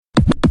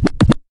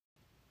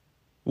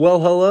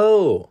Well,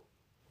 hello.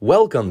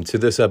 Welcome to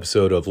this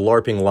episode of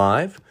LARPing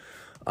Live.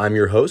 I'm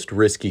your host,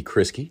 Risky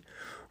Crisky,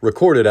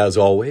 recorded as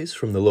always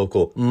from the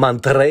local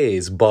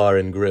Monterey's Bar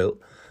and Grill.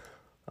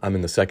 I'm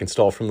in the second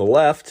stall from the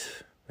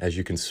left, as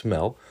you can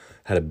smell.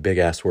 Had a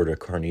big-ass order of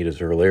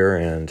carnitas earlier,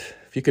 and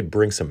if you could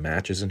bring some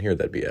matches in here,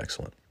 that'd be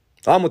excellent.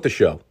 On with the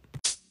show.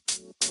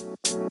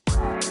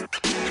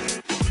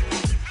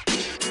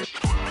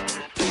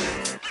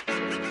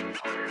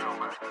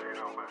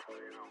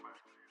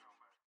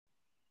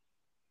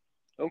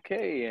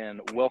 Okay,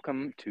 and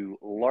welcome to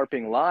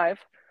LARPing Live.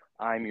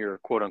 I'm your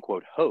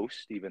quote-unquote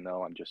host, even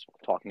though I'm just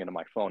talking into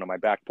my phone on my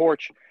back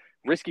porch.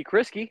 Risky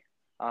Crisky.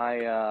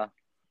 I'm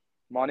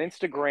on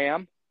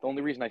Instagram. The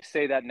only reason I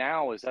say that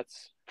now is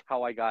that's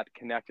how I got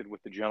connected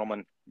with the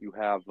gentleman you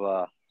have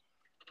the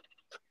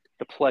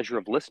pleasure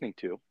of listening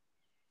to,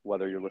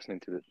 whether you're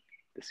listening to it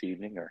this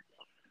evening or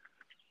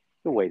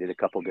you waited a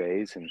couple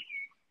days and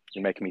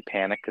you're making me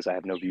panic because I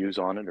have no views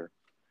on it or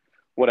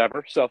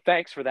whatever. So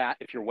thanks for that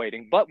if you're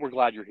waiting, but we're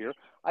glad you're here.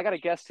 I got a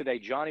guest today,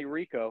 Johnny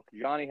Rico.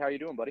 Johnny, how are you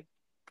doing, buddy?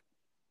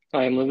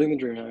 I am living the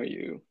dream. How are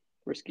you?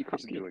 Risky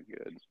Crisky. I'm doing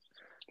good.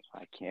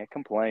 I can't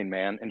complain,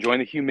 man. Enjoying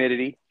the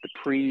humidity,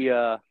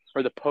 the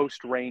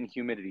post-rain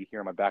humidity here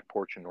on my back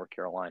porch in North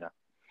Carolina.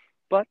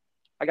 But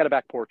I got a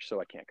back porch, so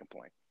I can't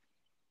complain.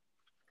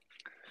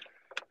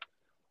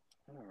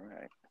 All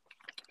right.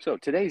 So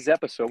today's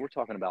episode, we're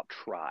talking about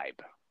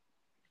tribe.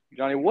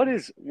 Johnny, what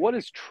is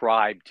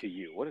tribe to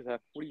you? What is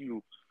that? What do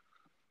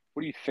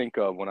you think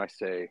of when I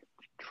say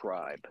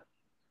tribe?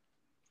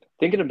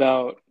 Thinking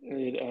about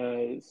it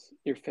as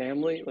your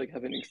family, like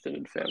having an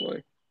extended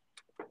family.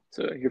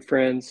 So your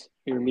friends,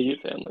 your immediate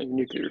family, your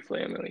nuclear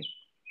family.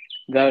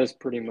 That is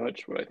pretty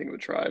much what I think of a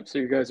tribe. So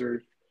you guys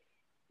are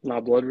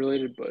not blood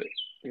related, but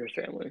you're a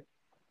family.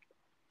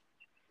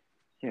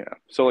 Yeah.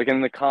 So like in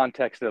the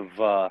context of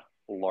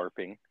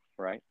LARPing,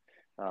 right?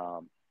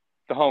 The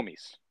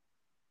homies.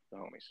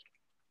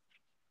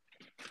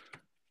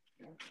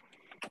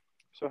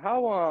 So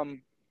how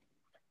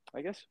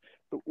I guess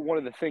one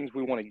of the things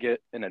we want to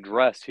get and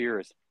address here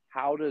is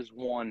how does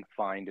one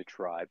find a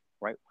tribe,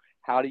 right?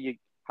 How do you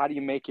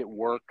make it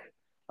work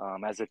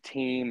as a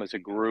team, as a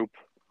group,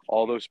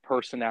 all those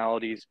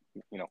personalities,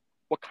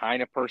 what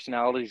kind of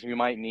personalities you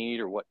might need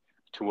or what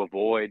to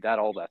avoid,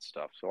 all that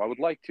stuff. So I would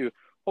like to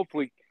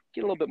hopefully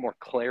get a little bit more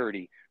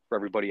clarity for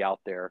everybody out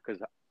there, because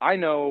I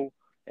know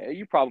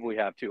you probably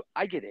have too.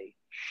 I get a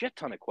shit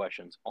ton of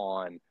questions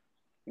on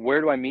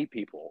where do I meet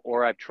people,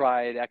 or I've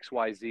tried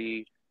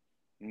XYZ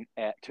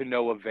to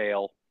no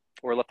avail,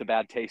 or left a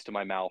bad taste in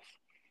my mouth.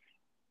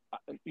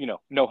 No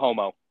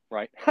homo,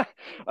 right?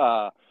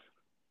 That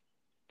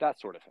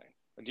sort of thing.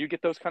 Do you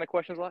get those kind of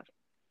questions a lot?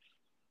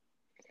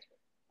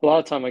 A lot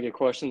of time I get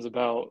questions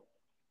about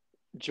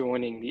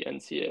joining the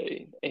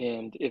NCA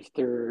and if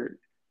there's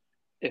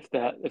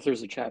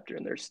a chapter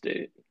in their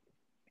state.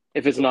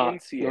 If it's not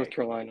NCA. North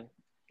Carolina,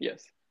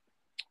 yes.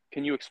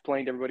 Can you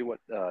explain to everybody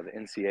what the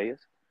NCA is?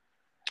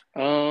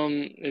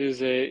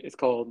 It's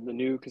called the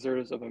New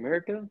Conservatives of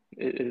America.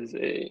 It is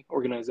a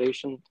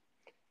organization.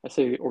 I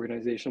say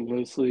organization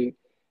loosely.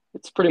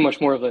 It's pretty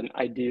much more of an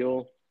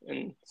ideal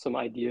and some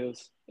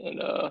ideas, and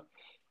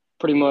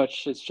pretty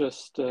much it's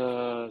just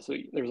so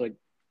there's like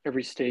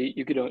every state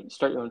you could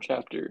start your own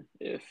chapter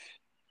if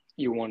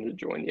you wanted to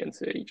join the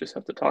NCA. You just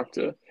have to talk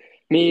to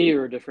me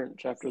or a different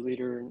chapter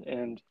leader,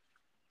 and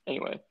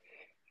anyway,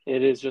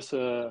 it is just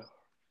an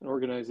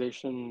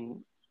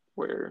organization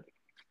where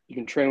you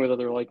can train with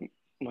other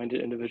like-minded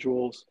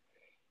individuals,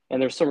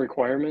 and there's some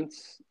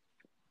requirements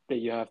that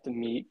you have to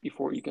meet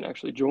before you can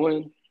actually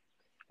join.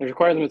 The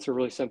requirements are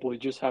really simple. You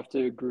just have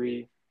to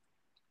agree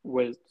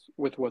with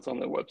what's on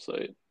the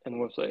website, and the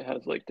website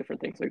has like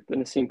different things like the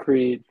Nicene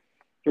Creed.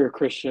 You're a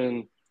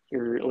Christian,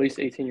 you're at least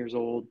 18 years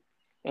old,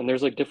 and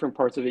there's like different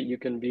parts of it you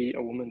can be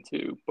a woman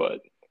too, but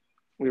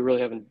we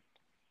really haven't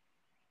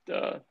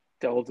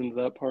delved into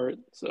that part.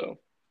 So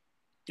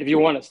if you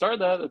want to start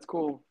that, that's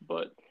cool,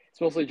 but it's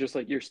mostly just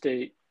like your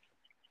state,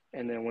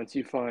 and then once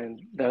you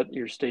find that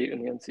your state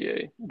in the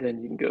NCA,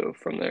 then you can go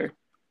from there.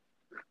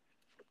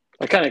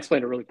 I kind of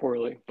explained it really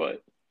poorly,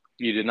 but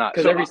you did not.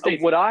 Because every state,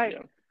 what I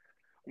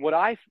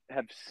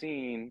have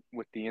seen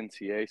with the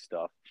NCA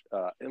stuff,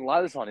 and a lot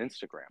of this on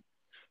Instagram.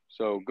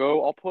 So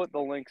I'll put the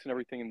links and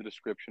everything in the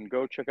description.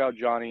 Go check out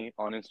Johnny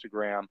on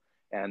Instagram,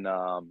 and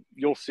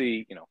you'll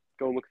see,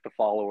 go look at the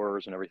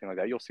followers and everything like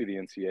that. You'll see the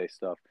NCA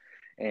stuff,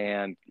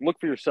 and look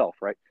for yourself,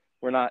 right?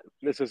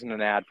 This isn't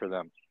an ad for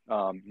them.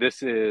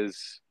 That's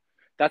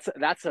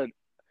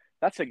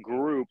a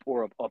group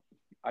or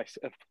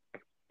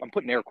I'm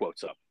putting air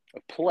quotes up,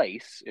 a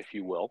place, if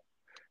you will,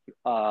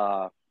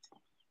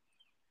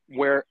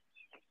 where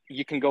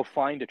you can go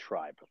find a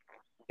tribe.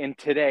 And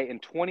today, in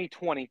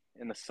 2020,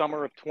 in the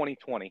summer of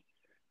 2020,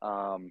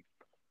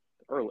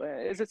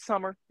 is it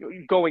summer?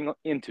 Going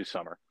into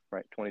summer,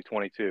 right?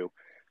 2022.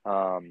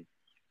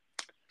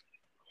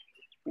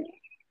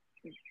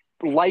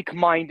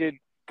 Like-minded,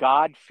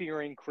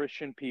 God-fearing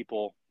Christian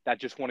people that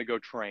just want to go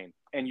train.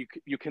 And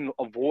you can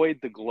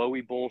avoid the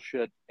glowy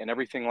bullshit and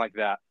everything like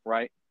that,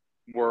 right?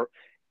 We're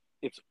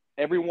it's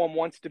everyone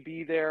wants to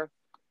be there.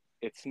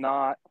 It's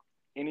not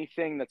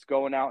anything that's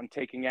going out and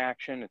taking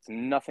action. It's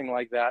nothing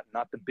like that.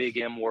 Not the big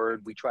M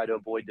word we try to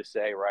avoid to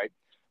say, right?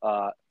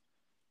 Uh,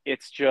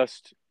 it's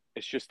just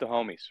the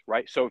homies,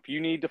 right? So if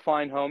you need to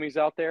find homies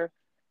out there,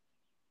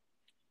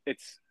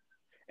 it's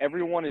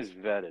everyone is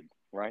vetted,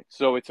 right?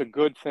 So it's a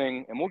good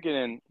thing, and we'll get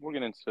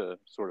into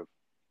sort of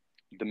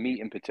the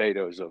meat and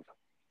potatoes of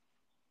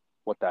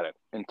what that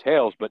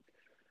entails, but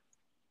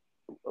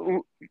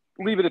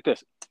leave it at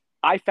this.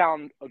 I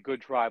found a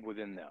good tribe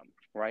within them,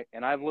 right?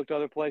 And I've looked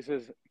other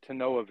places to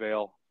no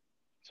avail.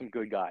 Some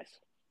good guys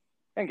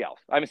and gals.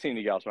 I haven't seen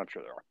any gals, but I'm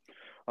sure there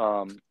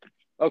are.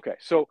 Okay,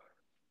 so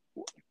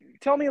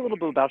tell me a little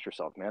bit about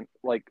yourself, man.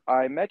 Like,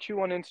 I met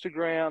you on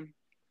Instagram.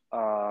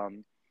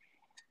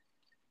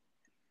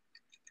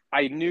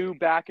 I knew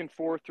back and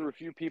forth through a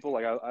few people.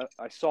 Like,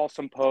 I saw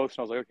some posts,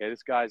 and I was like, okay,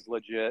 this guy's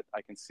legit.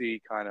 I can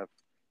see kind of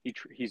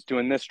he's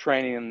doing this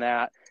training and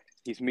that.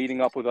 He's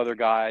meeting up with other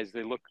guys.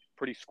 They look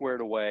pretty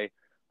squared away.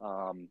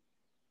 And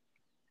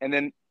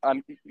then,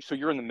 so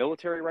you're in the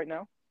military right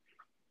now?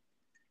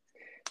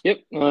 Yep,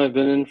 I've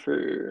been in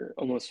for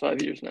almost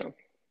 5 years now.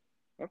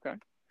 Okay.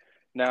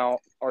 Now,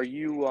 are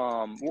you?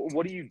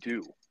 What do you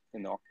do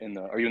in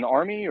the? Are you in the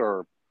Army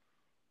or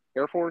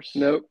Air Force?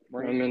 Nope,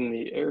 Marine? I'm in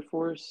the Air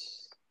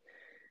Force.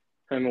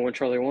 I'm a 1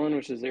 Charlie 1,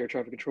 which is air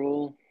traffic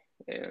control,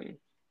 and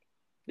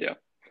yeah.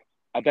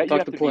 I bet you Talk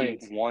have to to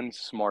planes. be one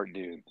smart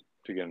dude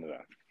to get into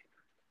that.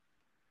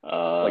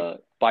 Like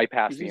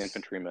Bypass the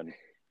infantryman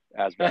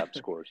ASVAB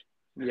scores.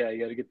 Yeah, you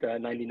got to get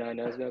that 99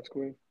 ASVAB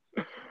score.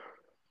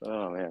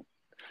 Oh man,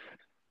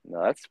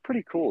 no, that's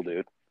pretty cool,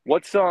 dude.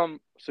 What's so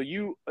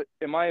you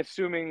am I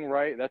assuming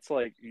right? That's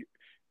like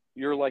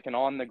you're like an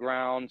on the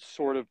ground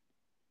sort of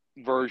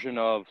version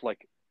of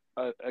like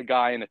a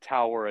guy in a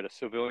tower at a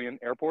civilian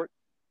airport.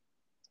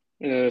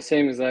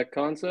 Same exact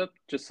concept,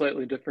 just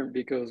slightly different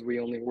because we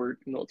only work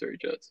military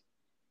jets.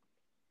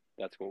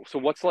 That's cool. So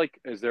what's like,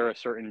 is there a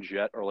certain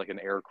jet or like an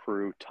air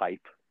crew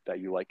type that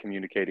you like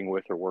communicating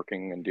with or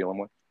working and dealing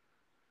with?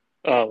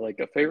 Like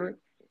a favorite?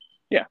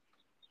 Yeah.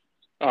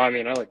 I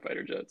mean, I like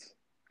fighter jets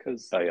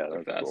because Yeah,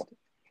 they're fast. cool.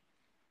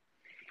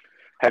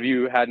 Have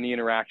you had any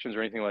interactions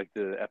or anything like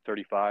the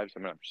F-35s? I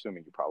mean, I'm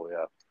assuming you probably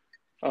have.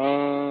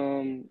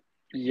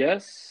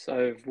 Yes,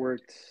 I've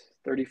worked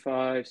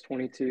 35s,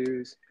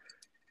 22s,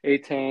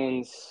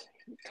 A-10s,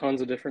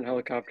 tons of different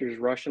helicopters,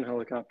 Russian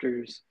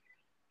helicopters,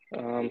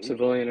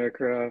 civilian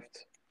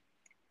aircraft,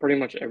 pretty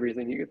much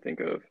everything you could think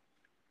of,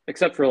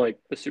 except for like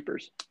the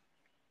supers.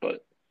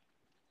 But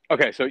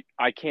okay, so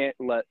I can't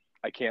let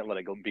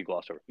it go be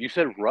glossed over. You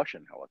said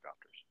Russian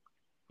helicopters.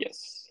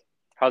 yes.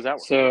 How's that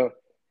work? So,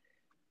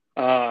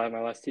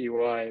 my last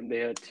TUI, they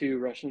had 2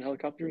 Russian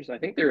helicopters. I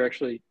think they're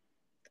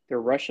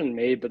Russian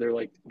made, but they're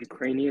like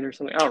Ukrainian or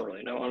something. I don't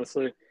really know,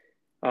 honestly.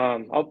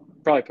 I'll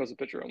probably post a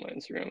picture on my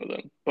Instagram of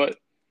them, but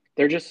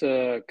they're just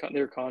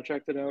they're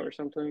contracted out or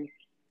something.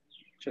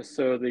 Just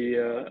so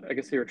I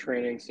guess they were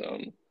training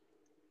some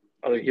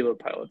other helo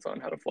pilots on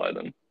how to fly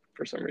them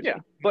for some reason. Yeah,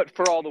 but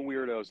for all the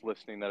weirdos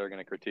listening that are going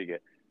to critique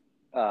it,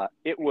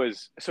 it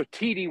was so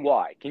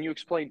TDY. Can you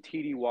explain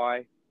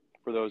TDY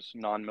for those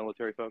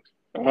non-military folks?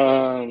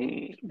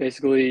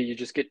 Basically, you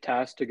just get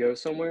tasked to go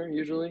somewhere.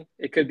 Usually,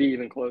 it could be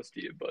even close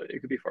to you, but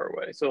it could be far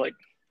away. So, like,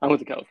 I went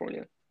to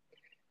California,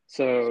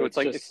 so it's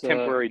like just, it's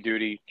temporary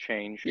duty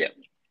change. Yeah.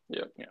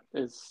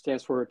 It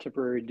stands for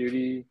temporary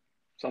duty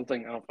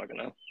something. I don't fucking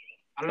know.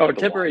 I don't know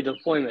temporary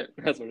deployment.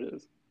 That's what it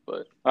is.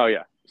 But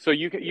yeah, so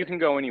you can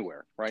go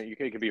anywhere, right?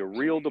 It could be a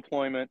real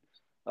deployment,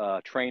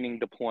 training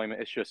deployment.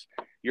 It's just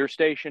you're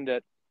stationed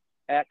at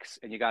X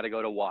and you got to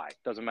go to Y.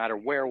 Doesn't matter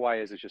where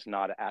Y is. It's just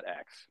not at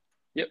X.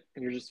 Yep,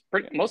 and you're just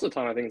most of the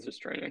time. I think it's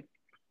just training.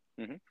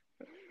 Mm-hmm.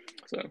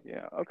 So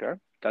yeah, okay,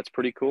 that's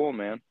pretty cool,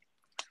 man.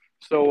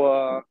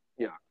 So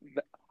yeah,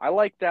 I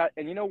like that.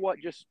 And you know what?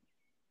 Just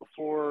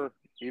before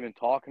even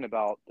talking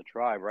about the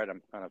tribe, right?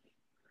 I'm kind of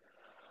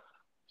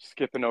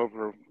skipping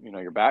over,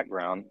 your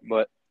background,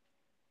 but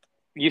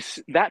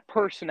that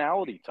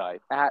personality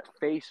type at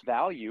face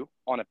value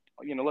on a,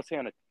 let's say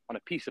on a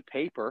piece of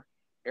paper,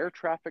 air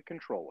traffic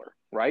controller,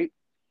 right?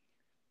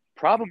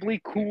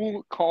 Probably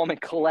cool, calm, and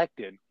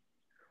collected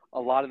a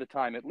lot of the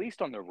time, at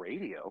least on the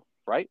radio,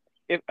 right?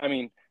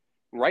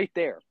 Right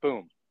there,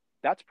 boom.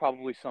 That's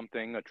probably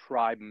something a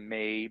tribe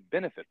may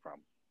benefit from.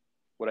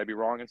 Would I be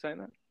wrong in saying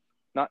that?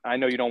 Not, I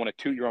know you don't want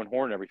to toot your own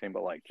horn and everything,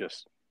 but like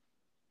just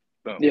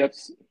boom. Yep.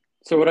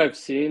 So what I've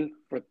seen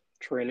with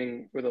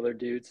training with other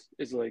dudes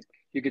is like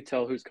you could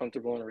tell who's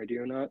comfortable on a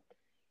radio or not,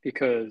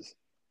 because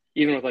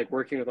even with like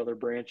working with other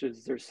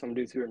branches, there's some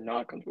dudes who are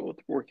not comfortable with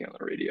working on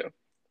the radio,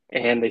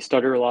 and they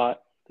stutter a lot.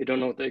 They don't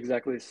know what they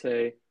exactly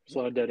say. There's a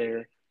lot of dead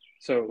air.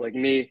 So like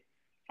me,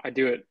 I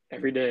do it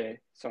every day,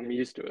 so I'm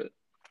used to it.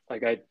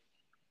 Like I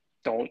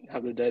don't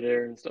have the dead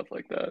air and stuff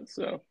like that.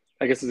 So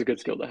I guess it's a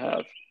good skill to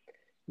have,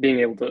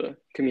 being able to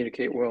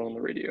communicate well on the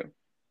radio,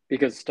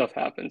 because stuff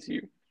happens.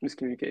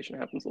 Miscommunication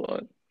happens a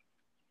lot.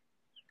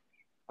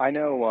 I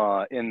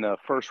know in the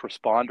first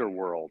responder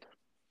world,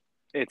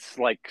 it's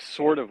like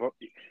sort of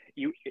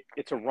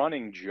it's a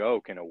running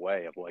joke in a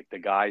way of like the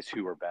guys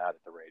who are bad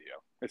at the radio.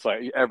 It's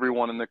like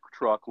everyone in the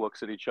truck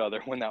looks at each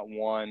other when that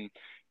one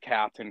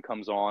captain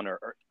comes on,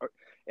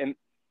 and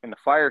the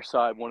fire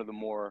side, one of the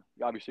more,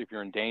 obviously if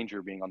you're in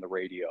danger, being on the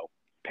radio,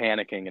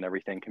 panicking and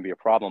everything can be a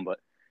problem, but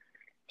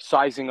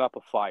sizing up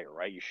a fire,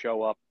 right? You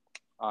show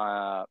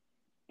up,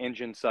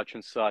 engine such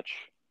and such.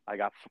 I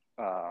got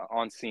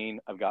on scene.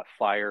 I've got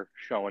fire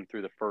showing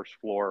through the first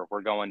floor.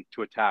 We're going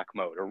to attack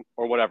mode,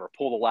 or whatever.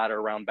 Pull the ladder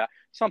around back,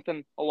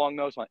 something along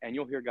those lines. And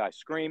you'll hear guys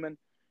screaming,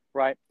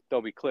 right?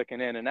 They'll be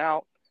clicking in and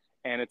out,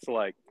 and it's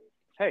like,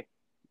 hey,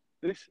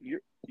 this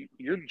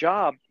your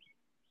job.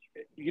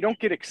 You don't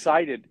get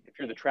excited if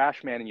you're the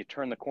trash man and you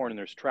turn the corner and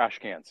there's trash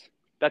cans.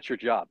 That's your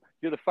job.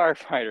 You're the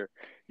firefighter.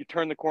 You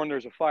turn the corner,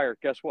 there's a fire.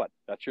 Guess what?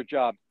 That's your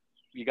job.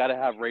 You got to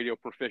have radio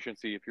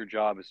proficiency if your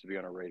job is to be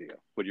on a radio.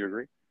 Would you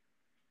agree?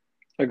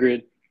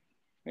 Agreed.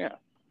 Yeah.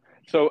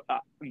 So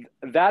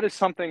that is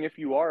something, if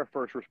you are a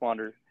first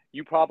responder,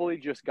 you probably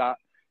just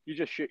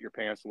shit your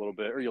pants a little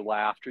bit, or you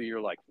laughed, or you're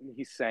like,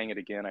 he's saying it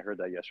again. I heard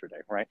that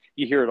yesterday, right?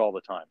 You hear it all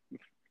the time. If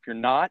you're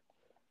not,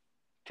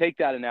 take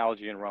that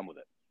analogy and run with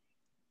it.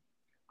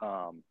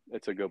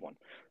 It's a good one.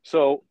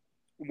 So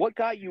what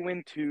got you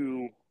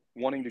into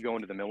wanting to go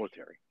into the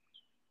military?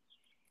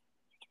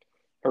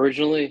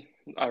 Originally,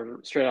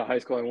 straight out of high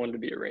school, I wanted to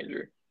be a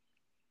ranger,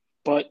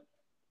 but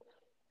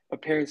my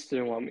parents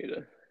didn't want me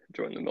to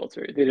join the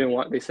military.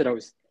 They said I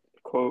was,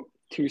 quote,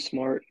 too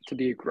smart to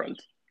be a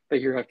grunt. But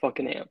here I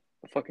fucking am,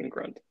 a fucking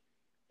grunt.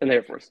 In the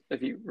Air Force,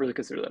 if you really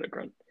consider that a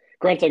grunt.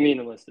 Grunt, I mean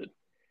enlisted.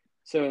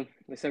 So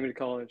they sent me to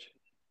college.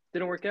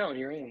 Didn't work out, and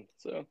here I am.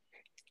 So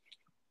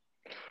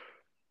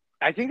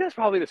I think that's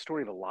probably the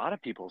story of a lot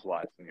of people's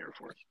lives in the Air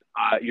Force.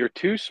 You're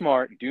too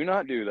smart. Do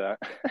not do that.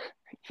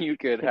 You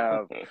could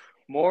have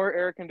more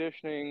air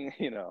conditioning,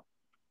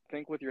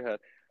 think with your head.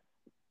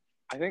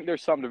 I think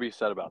there's something to be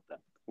said about that.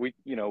 We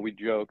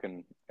joke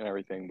and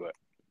everything, but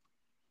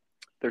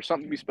there's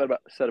something to be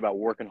said about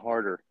working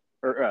harder,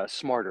 or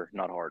smarter,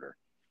 not harder.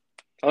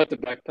 I like to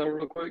backpedal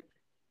real quick.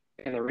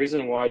 And the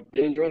reason why I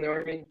didn't join the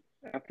Army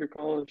after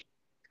college is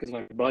because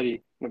my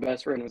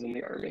best friend was in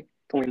the Army.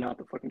 Told me not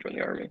to fucking join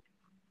the Army.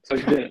 So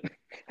he didn't.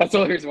 That's the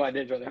only reason why I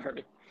didn't join the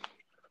Army.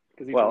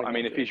 Well, I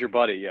mean, if he's your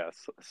buddy,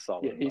 yes,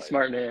 solid. Yeah, he's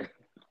smart man.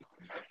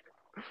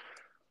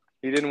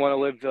 He didn't want to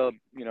live the,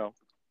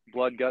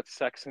 blood, guts,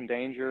 sex, and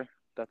danger.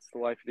 That's the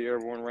life of the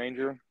airborne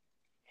ranger.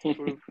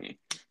 Something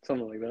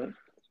like that.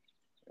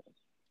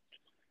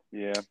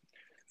 Yeah,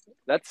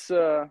 that's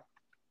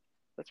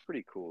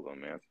pretty cool though,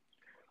 man.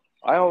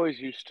 I always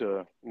used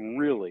to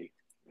really,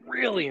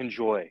 really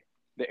enjoy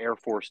the Air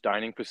Force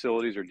dining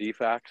facilities, or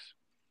DFACs,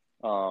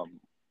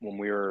 when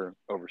we were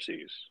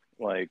overseas.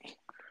 Like,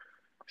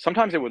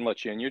 sometimes they wouldn't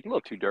let you in. You're a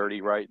little too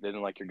dirty, right? They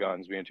didn't like your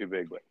guns being too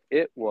big, but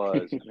it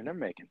was, they're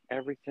making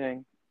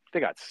everything. They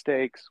got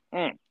steaks.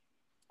 It's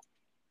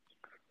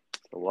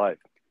the life.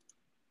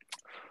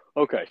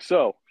 Okay,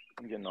 so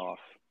I'm getting off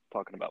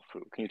talking about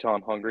food. Can you tell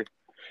I'm hungry?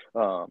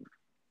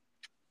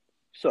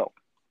 So,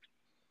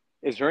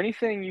 is there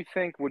anything you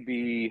think would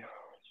be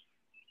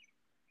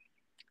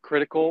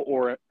critical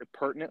or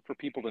pertinent for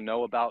people to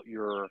know about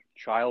your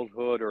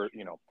childhood, or,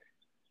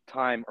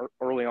 time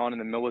early on in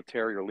the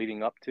military or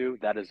leading up to,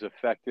 that has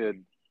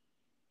affected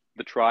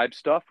the tribe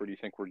stuff? Or do you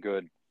think we're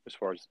good as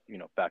far as,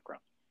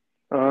 background?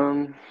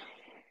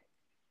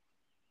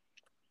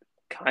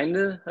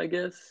 Kinda, I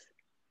guess.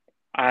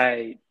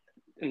 In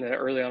the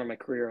early on in my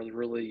career,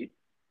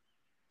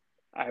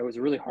 I was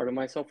really hard on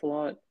myself a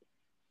lot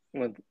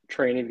with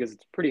training, because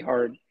it's pretty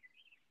hard.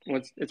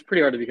 It's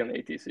pretty hard to become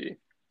ATC,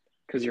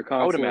 because you're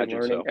constantly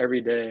learning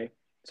every day.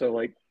 So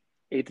like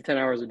 8 to 10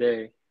 hours a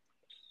day,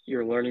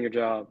 you're learning your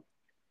job,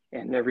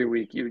 and every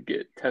week you would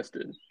get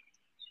tested,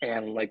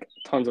 and like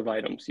tons of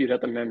items. You'd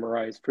have to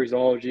memorize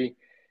phraseology,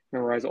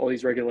 memorize all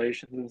these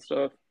regulations and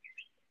stuff.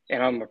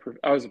 And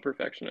I was a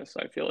perfectionist.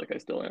 I feel like I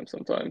still am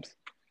sometimes.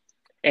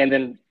 And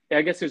then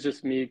I guess it was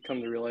just me come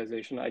to the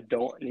realization I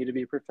don't need to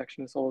be a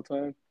perfectionist all the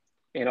time,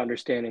 and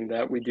understanding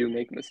that we do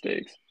make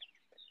mistakes,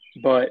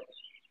 but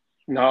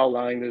not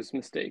allowing those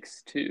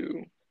mistakes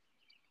to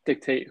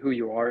dictate who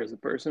you are as a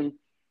person,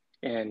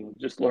 and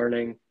just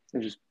learning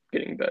and just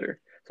getting better.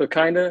 So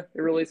it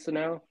relates to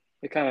now.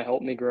 It kind of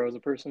helped me grow as a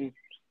person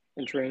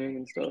in training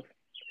and stuff.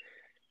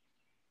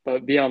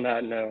 But beyond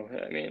that, no.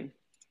 I mean,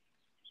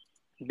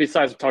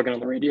 besides talking on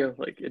the radio,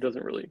 like, it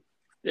doesn't really,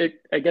 what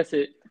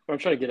I'm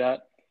trying to get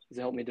at is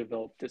to help me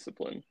develop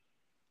discipline.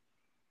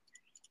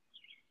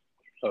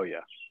 Oh,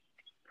 yeah.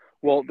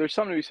 Well, there's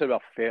something to be said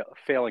about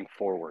failing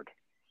forward,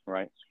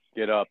 right?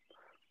 Get up,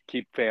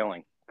 keep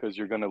failing, because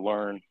you're going to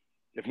learn.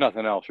 If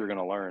nothing else, you're going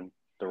to learn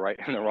the right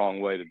and the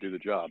wrong way to do the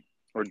job,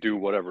 or do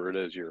whatever it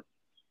is you're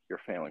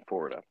failing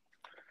forward at.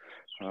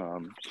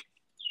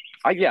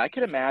 I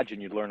could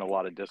imagine you'd learn a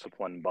lot of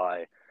discipline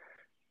by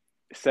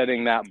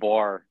setting that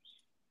bar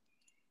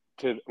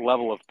to the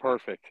level of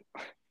perfect.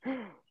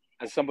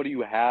 As somebody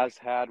who has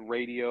had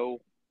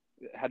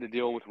to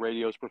deal with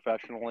radios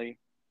professionally,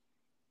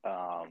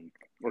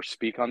 or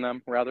speak on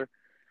them rather,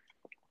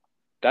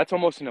 That's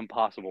almost an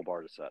impossible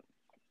bar to set.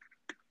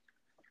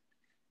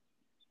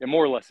 It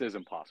more or less is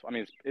impossible. I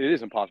mean, it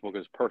is impossible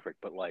because it's perfect,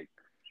 but like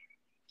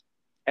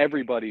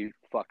everybody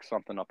fucks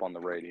something up on the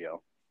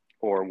radio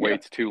or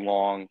waits too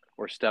long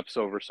or steps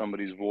over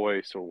somebody's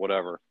voice or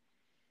whatever.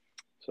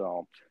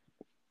 So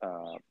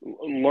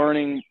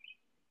learning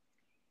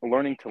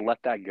to let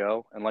that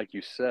go. And like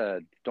you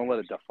said, don't let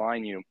it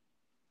define you.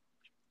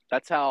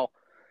 That's how,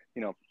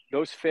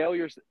 those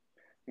failures,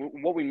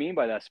 what we mean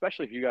by that,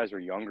 especially if you guys are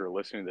younger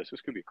listening to this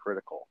could be a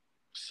critical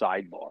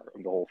sidebar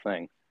of the whole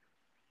thing.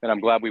 And I'm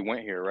glad we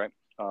went here, right?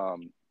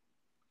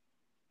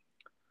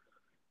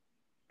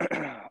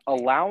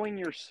 Allowing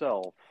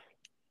yourself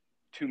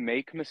to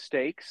make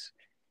mistakes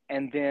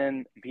and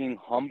then being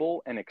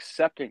humble and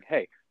accepting,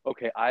 hey,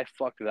 okay, I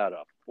fucked that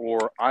up,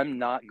 or I'm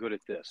not good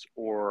at this,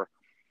 or,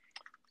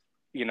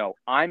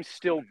 I'm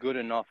still good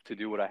enough to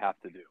do what I have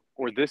to do,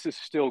 or this is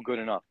still good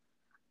enough.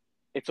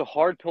 It's a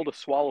hard pill to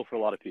swallow for a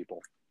lot of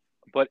people.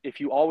 But if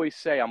you always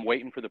say, I'm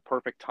waiting for the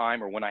perfect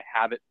time, or when I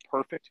have it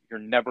perfect, you're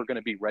never going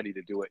to be ready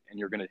to do it, and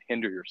you're going to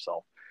hinder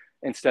yourself.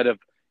 Instead of,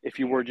 if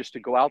you were just to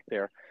go out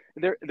there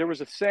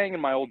was a saying in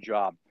my old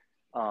job.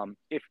 I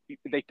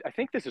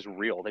think this is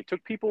real. They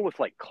took people with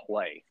like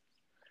clay,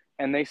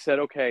 and they said,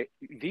 okay,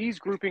 these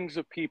groupings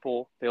of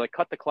people, they like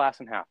cut the class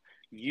in half.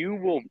 You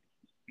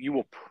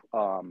will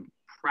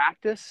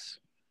practice.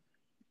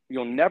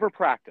 You'll never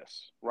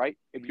practice, right?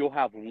 If you'll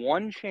have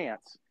one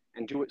chance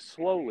and do it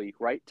slowly,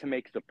 right, to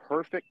make the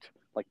perfect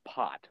like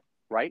pot,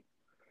 right?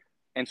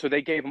 And so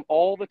they gave them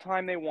all the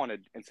time they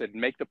wanted and said,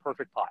 make the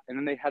perfect pot. And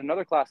then they had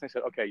another class and they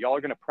said, okay, y'all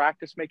are going to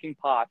practice making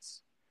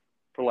pots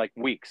for like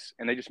weeks.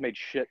 And they just made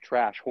shit,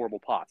 trash, horrible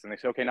pots. And they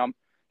said, okay, now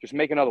just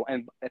make another one.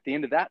 And at the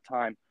end of that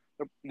time,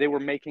 they were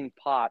making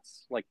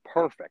pots like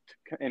perfect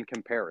in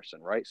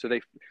comparison, right? So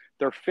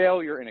their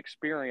failure and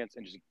experience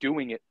and just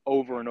doing it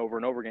over and over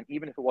and over again,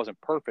 even if it wasn't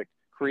perfect,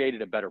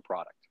 created a better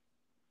product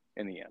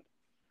in the end.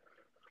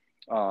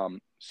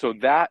 So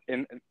that,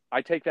 and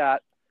I take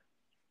that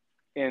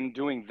in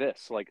doing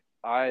this, like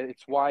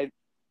it's why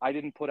I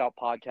didn't put out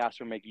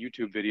podcasts or make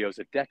YouTube videos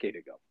a decade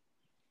ago,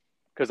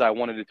 because I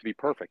wanted it to be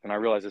perfect. And I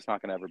realized it's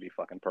not going to ever be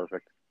fucking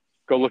perfect.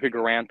 Go look at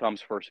Garand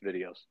Thumb's first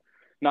videos.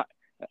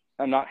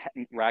 I'm not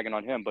ragging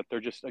on him, but they're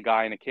just a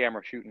guy in a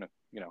camera shooting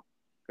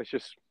it's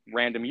just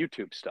random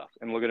YouTube stuff.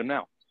 And look at him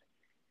now.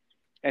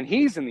 And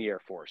he's in the Air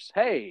Force.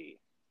 Hey,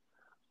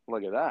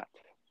 look at that.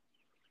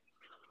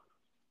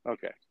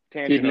 Okay.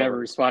 He'd never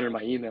responded to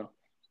my email.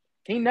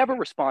 He never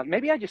responds.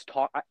 Maybe I just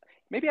talk.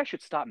 Maybe I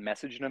should stop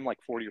messaging him like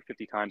 40 or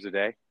 50 times a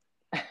day.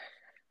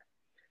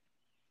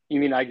 You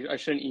mean I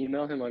shouldn't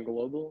email him on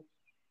Global?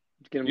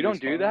 You don't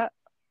do that?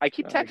 I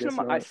keep texting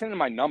him. I send him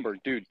my number.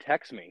 Dude,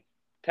 text me.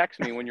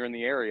 Text me when you're in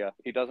the area.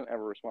 He doesn't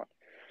ever respond.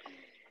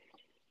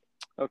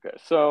 Okay,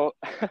 so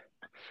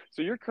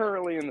you're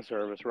currently in the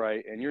service,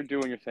 right? And you're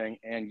doing your thing,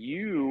 and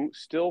you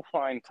still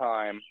find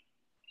time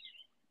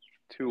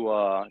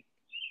to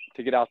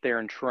get out there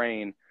and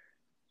train.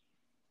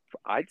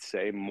 I'd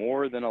say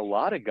more than a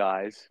lot of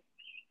guys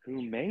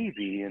who may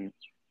be in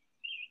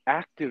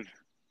active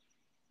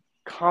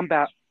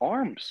combat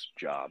arms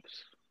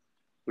jobs.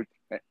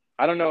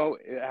 I don't know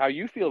how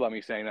you feel about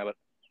me saying that, but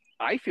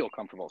I feel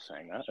comfortable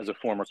saying that as a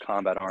former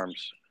combat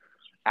arms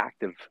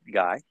active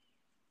guy.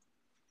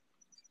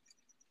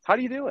 How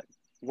do you do it?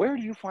 Where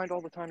do you find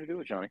all the time to do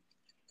it, Johnny?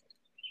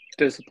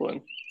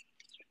 Discipline.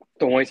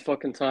 Don't waste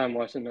fucking time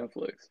watching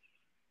Netflix.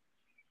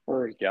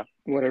 Or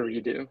whatever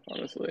you do,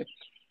 honestly.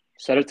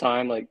 Set a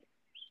time, like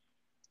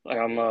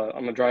I'm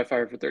a dry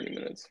fire for 30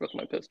 minutes with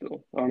my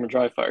pistol. Or I'm a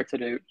dry fire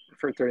today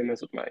for 30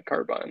 minutes with my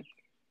carbine.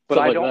 But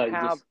I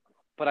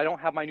don't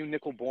have my new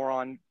nickel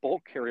boron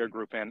bolt carrier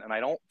group in, and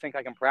I don't think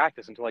I can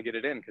practice until I get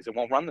it in because it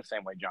won't run the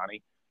same way,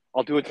 Johnny.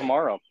 I'll do it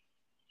tomorrow.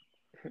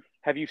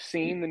 Have you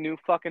seen the new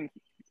fucking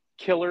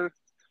killer,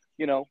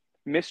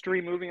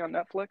 mystery movie on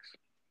Netflix?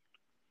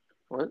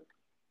 What?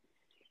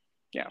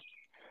 Yeah.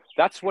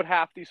 That's what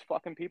half these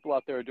fucking people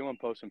out there are doing,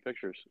 posting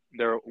pictures.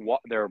 They're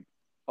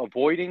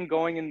avoiding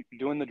going and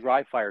doing the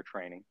dry fire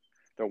training.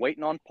 They're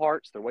waiting on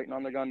parts. They're waiting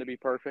on their gun to be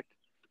perfect.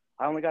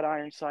 I only got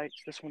iron sights.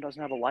 This one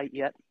doesn't have a light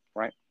yet,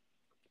 right?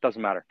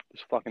 Doesn't matter.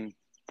 Just fucking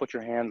put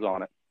your hands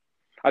on it.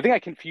 I think I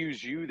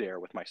confused you there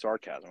with my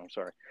sarcasm. I'm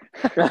sorry.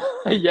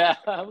 Yeah,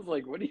 I was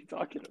like, what are you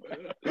talking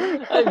about?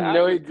 I have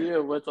no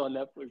idea what's on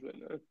Netflix right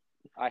now.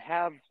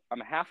 I'm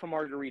half a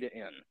margarita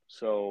in,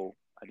 so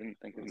I didn't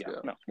think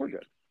no, we're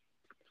good.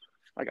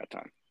 I got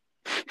time.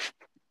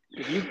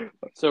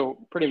 So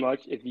pretty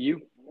much, if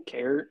you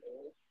care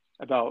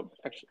about,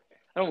 actually,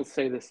 I don't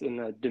say this in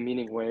a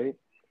demeaning way,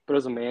 but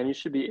as a man, you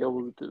should be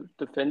able to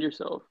defend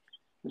yourself,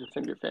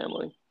 defend your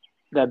family.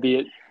 That be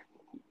it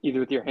either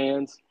with your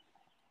hands,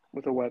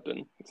 with a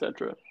weapon,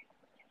 etc.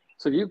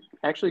 So if you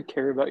actually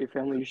care about your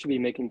family, you should be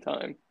making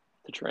time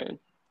to train.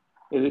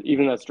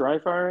 Even that's dry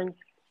firing,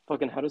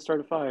 fucking how to start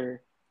a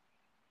fire,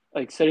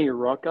 like setting your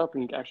ruck up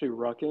and actually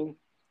rucking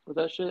with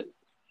that shit,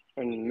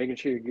 and making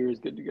sure your gear is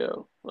good to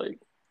go. Like,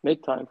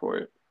 make time for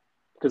it.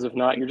 Because if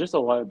not, you're just a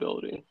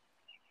liability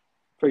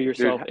for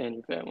yourself and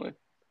your family.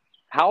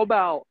 How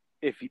about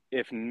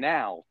if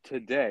now,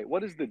 today,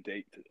 what is the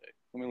date today?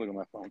 Let me look at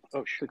my phone.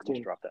 Oh, shit, I 16.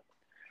 just dropped that.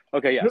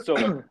 Okay, yeah,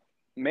 so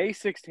May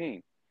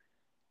 16th,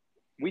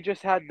 we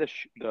just had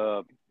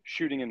the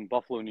shooting in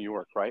Buffalo, New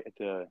York, right, at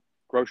the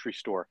grocery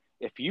store.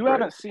 If you Right.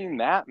 haven't seen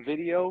that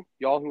video,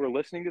 y'all who are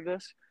listening to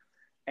this,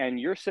 and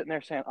you're sitting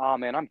there saying, oh,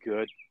 man, I'm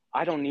good.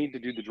 I don't need to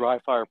do the dry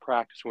fire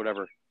practice or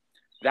whatever.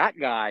 That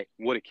guy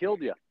would have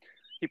killed you.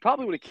 He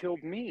probably would have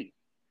killed me.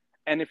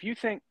 And if you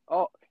think,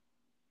 oh,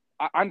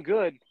 I'm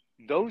good,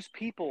 those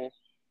people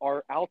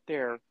are out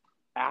there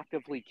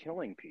actively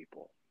killing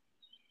people.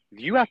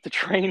 You have to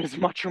train as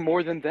much or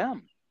more than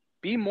them.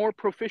 Be more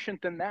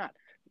proficient than that.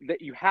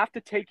 That you have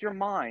to take your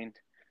mind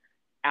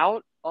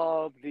out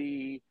of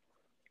the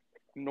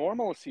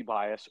normalcy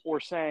bias,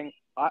 or saying,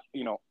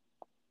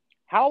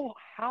 how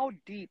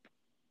deep,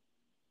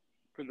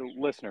 for the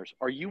listeners,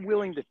 are you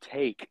willing to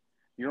take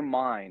your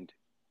mind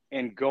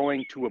and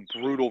going to a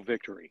brutal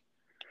victory?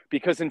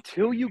 Because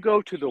until you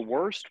go to the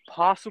worst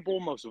possible,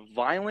 most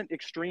violent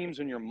extremes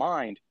in your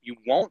mind, you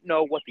won't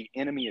know what the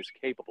enemy is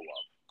capable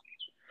of.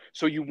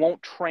 So you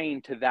won't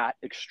train to that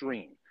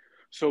extreme.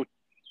 So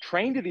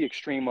train to the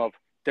extreme of,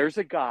 there's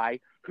a guy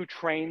who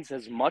trains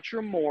as much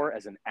or more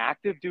as an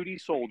active duty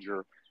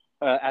soldier,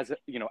 as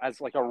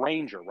like a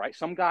ranger, right?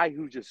 Some guy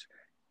who just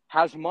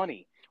has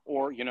money,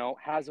 or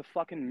has a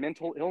fucking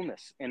mental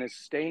illness and is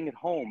staying at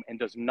home and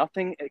does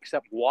nothing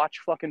except watch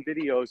fucking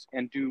videos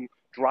and do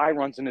dry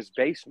runs in his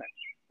basement,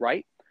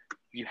 right?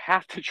 You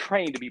have to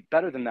train to be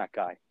better than that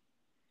guy.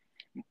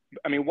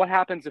 I mean, what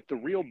happens if the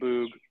real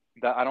boog,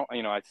 that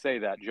I'd say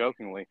that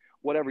jokingly,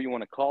 whatever you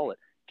want to call it,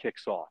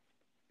 kicks off?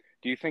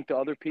 Do you think the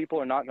other people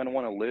are not going to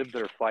want to live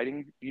that are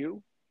fighting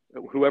you?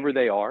 Whoever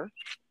they are,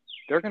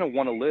 they're going to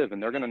want to live,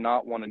 and they're going to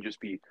not want to just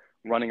be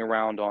running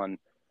around on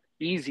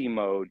easy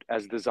mode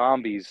as the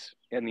zombies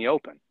in the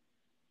open.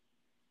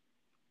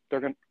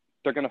 They're going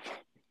to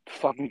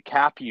fucking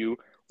cap you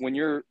when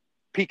you're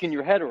peeking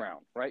your head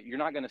around, right? You're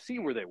not going to see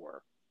where they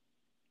were,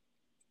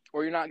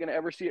 or you're not going to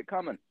ever see it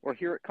coming or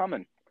hear it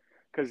coming,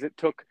 because it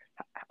took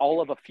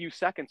all of a few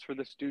seconds for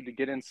this dude to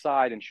get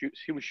inside and shoot.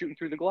 He was shooting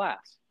through the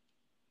glass.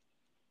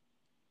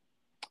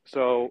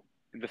 So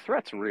the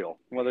threat's real,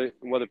 whether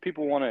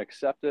people want to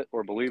accept it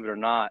or believe it or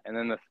not. And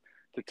then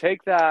to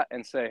take that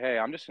and say, hey,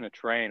 I'm just going to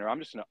train, or I'm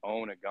just going to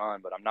own a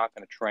gun, but I'm not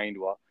going to train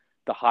to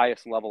the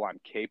highest level I'm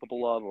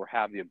capable of or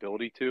have the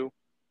ability to,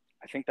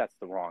 I think that's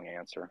the wrong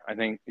answer. I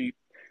think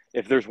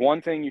if there's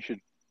one thing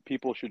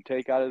people should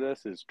take out of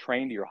this, is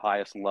train to your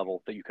highest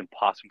level that you can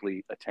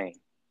possibly attain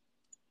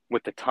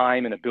with the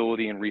time and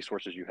ability and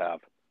resources you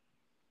have.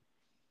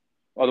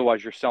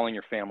 Otherwise, you're selling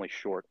your family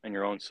short and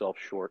your own self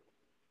short.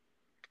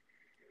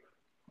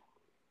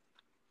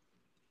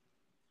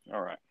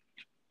 All right.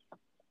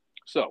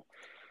 So,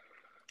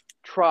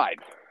 tribe.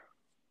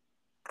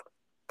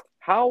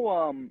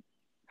 How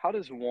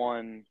does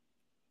one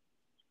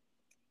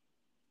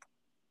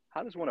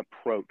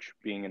approach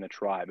being in a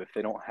tribe if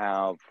they don't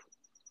have,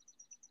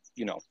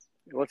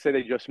 let's say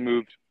they just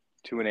moved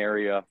to an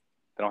area,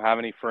 they don't have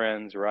any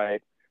friends,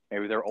 right?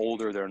 Maybe they're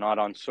older, they're not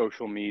on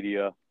social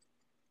media,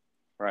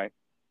 right?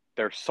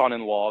 Their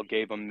son-in-law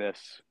gave them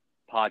this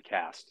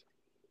podcast,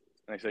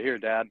 and they say, "Here,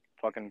 Dad,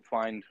 you can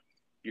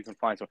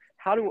find some."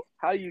 How do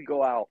you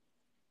go out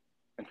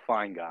and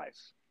find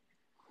guys?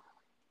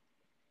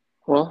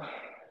 Well,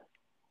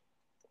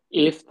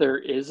 if there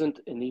isn't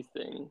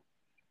anything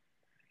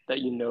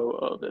that you know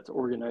of that's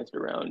organized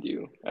around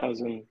you,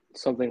 as in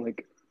something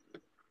like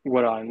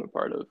what I'm a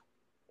part of,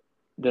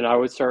 then I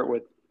would start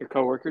with your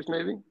coworkers.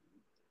 Maybe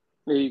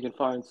you can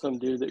find some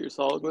dude that you're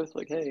solid with,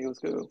 like, hey, let's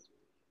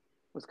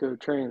go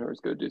train, or let's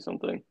go do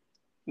something.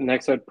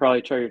 Next, I'd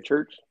probably try your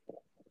church.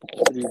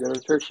 If you go to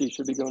church, you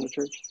should be going to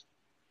church.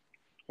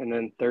 And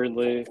then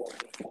thirdly,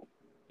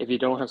 if you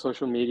don't have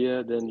social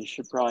media, then you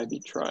should probably be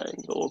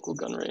trying the local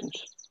gun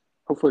range.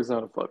 Hopefully it's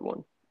not a FUD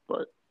one,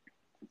 but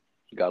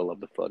You gotta love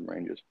the FUD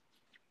ranges.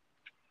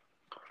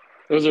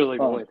 those are like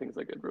the only things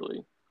I could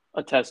really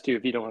attest to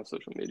if you don't have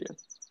social media.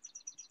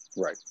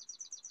 Right.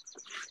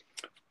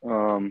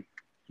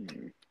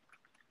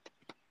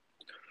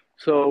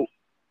 So,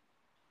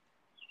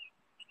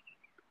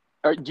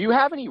 do you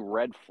have any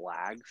red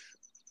flags?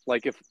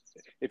 Like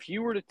if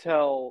you were to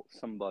tell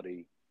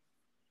somebody,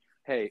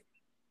 hey,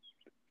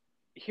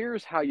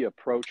 here's how you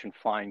approach and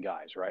find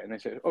guys, right? And they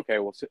say, okay,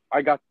 well, so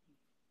I got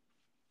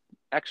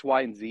X,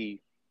 Y, and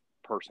Z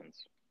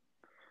persons.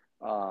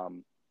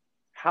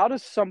 How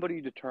does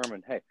somebody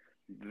determine, hey,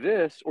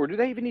 or do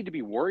they even need to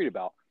be worried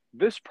about,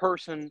 this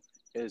person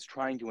is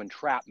trying to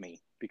entrap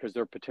me because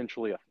they're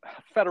potentially a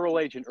federal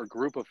agent or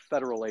group of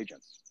federal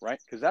agents, right?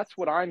 Because that's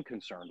what I'm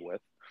concerned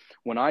with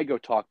when I go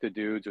talk to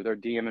dudes, or they're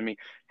DMing me,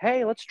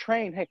 hey, let's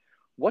train. Hey,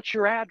 what's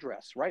your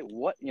address, right?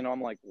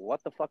 I'm like,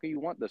 what the fuck do you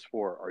want this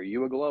for? Are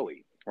you a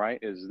glowy, right?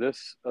 Is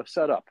this a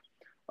setup?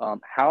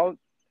 How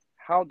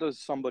does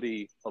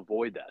somebody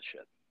avoid that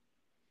shit?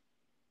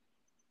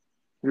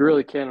 You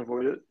really can't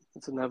avoid it.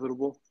 It's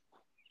inevitable.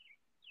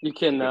 You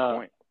can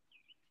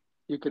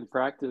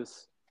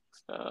practice,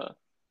 not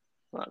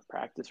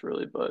practice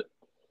really, but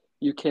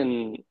you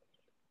can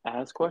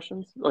ask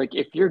questions. Like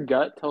if your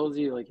gut tells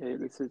you like, hey,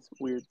 this is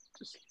weird,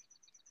 just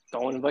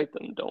don't invite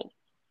them. Don't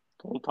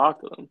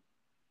talk to them.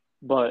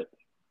 But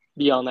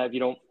beyond that, if you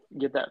don't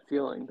get that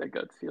feeling, that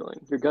gut feeling,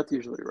 your gut's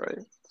usually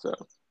right. So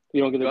if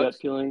you don't get the gut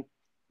feeling,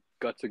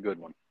 gut's a good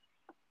one.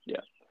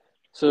 Yeah.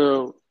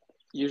 So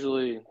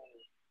usually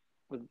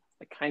with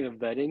a kind of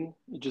vetting,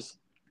 you just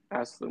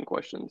ask them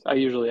questions. I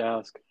usually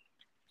ask,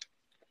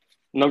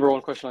 number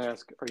one question I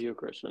ask, are you a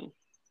Christian?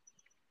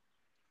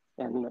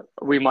 And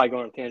we might go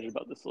on a tangent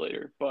about this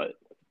later, but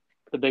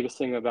the biggest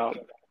thing about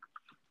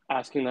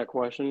asking that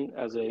question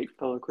as a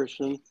fellow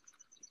Christian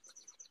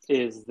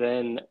is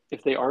then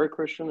if they are a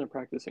Christian and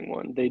practicing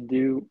one, they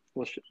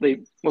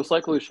most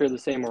likely share the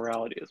same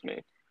morality as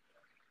me.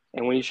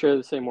 And when you share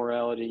the same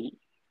morality,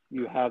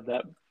 you have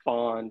that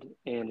bond,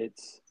 and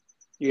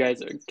you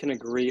guys can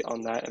agree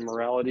on that, and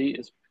morality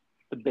is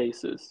the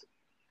basis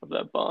of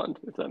that bond,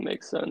 if that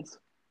makes sense.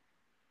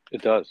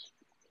 It does.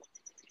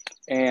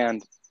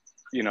 And,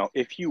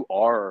 if you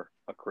are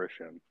a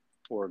Christian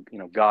or,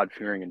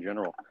 God-fearing in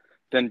general,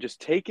 then just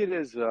take it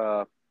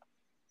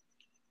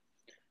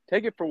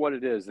for what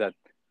it is, that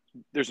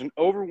there's an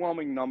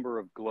overwhelming number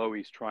of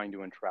glowies trying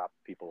to entrap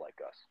people like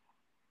us.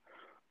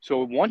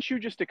 So once you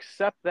just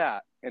accept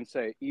that and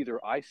say, either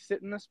I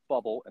sit in this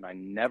bubble and I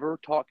never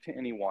talk to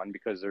anyone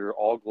because they're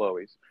all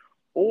glowies,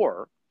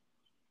 or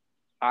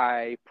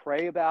I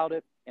pray about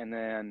it and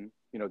then,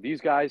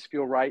 these guys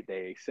feel right.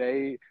 They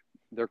say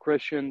they're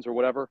Christians or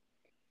whatever.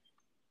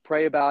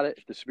 Pray about it.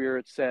 If the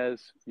Spirit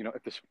says,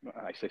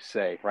 I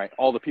say, right?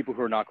 All the people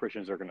who are not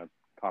Christians are going to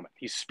comment.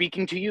 He's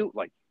speaking to you.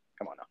 Like,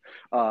 come on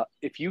now.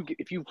 If you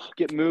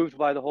get moved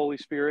by the Holy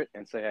Spirit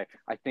and say, hey,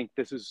 I think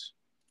this is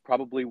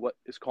probably what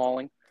is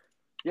calling.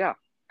 Yeah,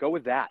 go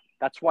with that.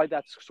 That's why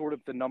that's sort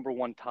of the number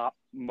one top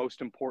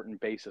most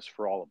important basis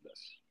for all of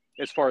this,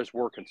 as far as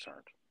we're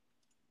concerned.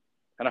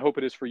 And I hope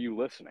it is for you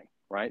listening,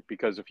 right?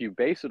 Because if you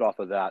base it off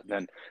of that,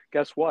 then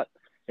guess what?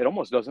 It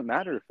almost doesn't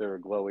matter if they're a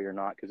glowy or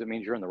not, because it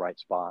means you're in the right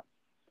spot.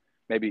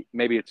 Maybe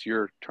it's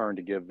your turn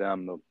to give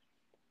them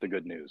the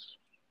good news,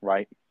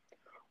 right?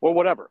 Or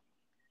whatever.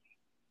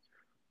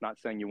 Not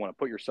saying you want to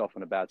put yourself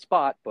in a bad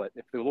spot, but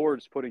if the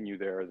Lord's putting you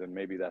there, then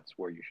maybe that's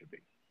where you should be.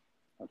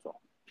 That's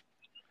all.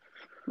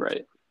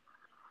 Right.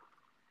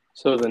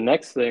 So the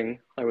next thing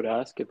I would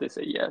ask, if they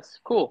say yes,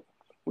 cool,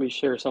 we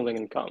share something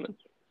in common.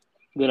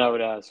 Then I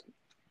would ask,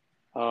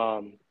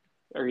 are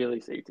you at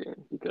least 18?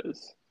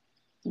 Because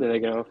then they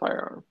can have a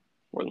firearm,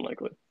 more than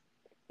likely,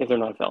 if they're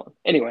not a felon.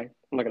 Anyway,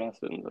 I'm not going to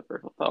ask them if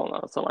they're a felon.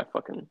 That's not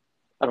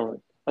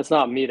that's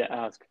not me to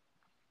ask.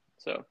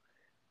 So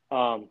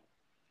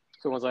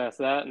once I ask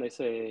that and they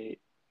say,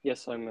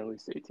 yes, I'm at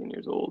least 18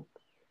 years old,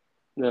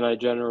 then I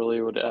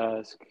generally would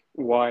ask,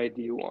 why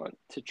do you want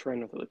to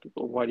train with other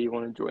people? Why do you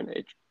want to join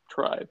a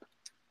tribe?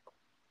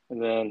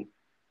 And then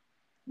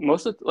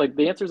most of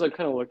the answers I'm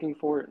kind of looking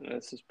for, and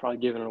this is probably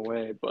giving it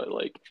away, but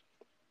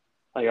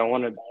I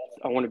want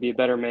to be a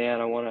better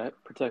man. I want to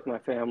protect my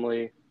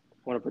family.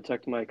 I want to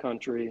protect my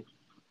country.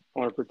 I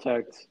want to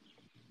protect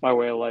my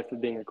way of life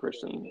of being a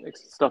Christian,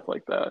 stuff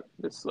like that.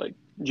 It's like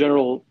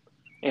general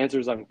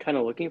answers I'm kind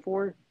of looking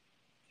for,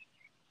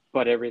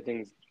 but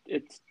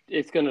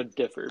it's going to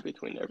differ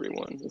between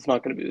everyone. It's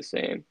not going to be the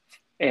same.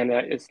 And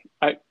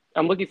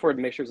I'm looking forward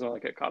to make sure it's not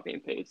like a copy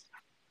and paste,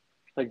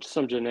 like just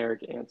some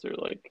generic answer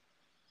like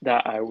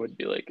that. I would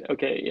be like,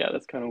 okay, yeah,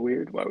 that's kind of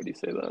weird. Why would you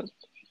say that?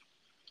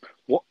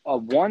 Well,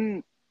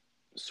 one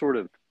sort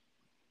of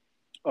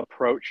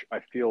approach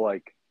I feel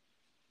like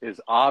is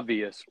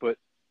obvious, but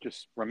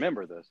just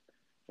remember this.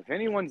 If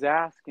anyone's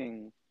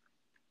asking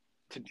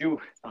to do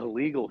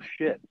illegal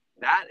shit,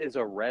 that is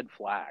a red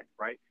flag,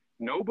 right?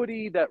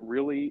 Nobody that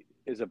really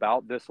is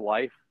about this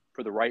life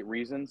for the right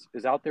reasons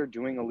is out there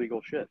doing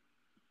illegal shit.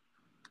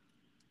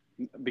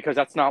 Because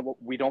that's not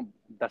what we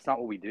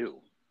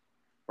do,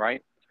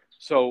 right?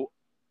 So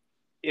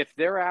if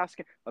they're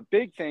asking, a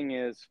big thing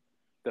is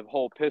the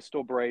whole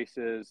pistol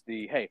braces,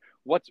 hey,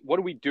 what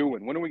are we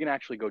doing? When are we going to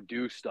actually go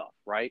do stuff,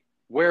 right?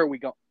 Where are we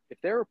going? If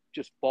they're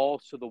just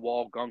balls to the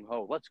wall,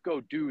 gung-ho, let's go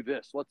do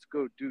this, let's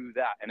go do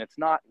that. And it's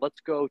not,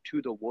 let's go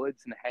to the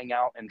woods and hang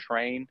out and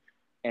train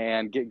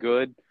and get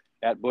good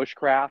at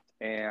bushcraft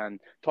and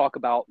talk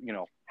about,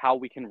 how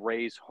we can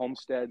raise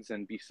homesteads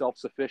and be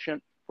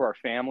self-sufficient for our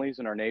families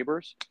and our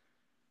neighbors.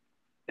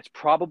 It's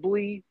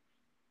probably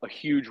a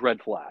huge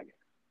red flag.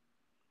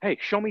 Hey,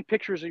 show me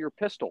pictures of your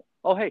pistol.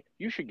 Oh, hey,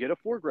 you should get a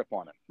foregrip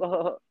on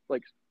it.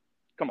 Like,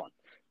 come on.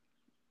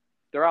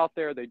 They're out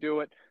there, they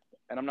do it.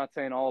 And I'm not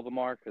saying all of them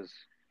are, because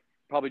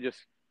probably just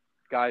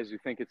guys who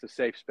think it's a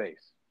safe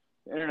space.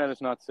 The internet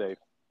is not safe.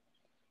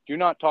 Do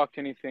not talk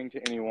to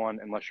anyone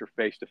unless you're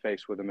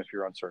face-to-face with them if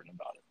you're uncertain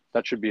about it.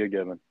 That should be a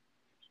given.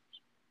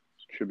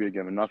 Should be a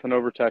given. Nothing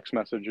over text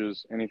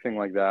messages, anything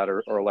like that,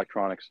 or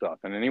electronic stuff.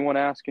 And anyone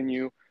asking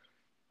you,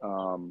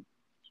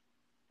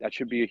 that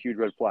should be a huge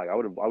red flag. I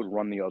would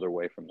run the other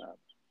way from that.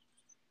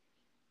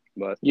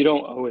 But you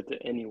don't owe it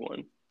to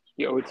anyone.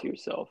 You owe it to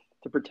yourself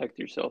to protect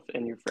yourself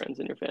and your friends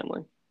and your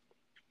family.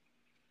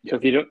 Yeah. So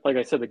if you don't, like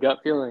I said, the gut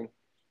feeling,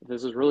 If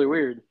this is really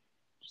weird,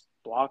 just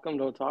block them,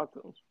 don't talk to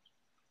them.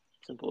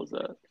 Simple as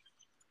that.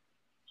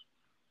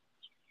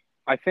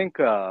 I think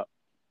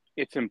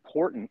it's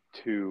important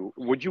to,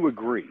 would you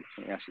agree?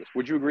 Let me ask you this.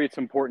 Would you agree it's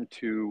important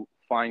to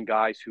find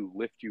guys who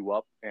lift you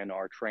up and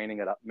are training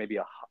at maybe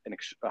a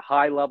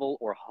high level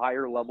or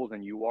higher level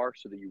than you are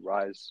so that you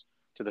rise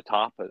to the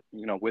top,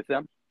 with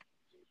them?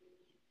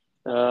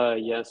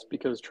 Yes,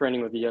 because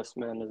training with yes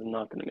men is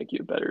not going to make you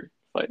a better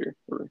fighter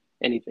or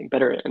anything,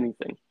 better at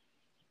anything.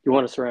 You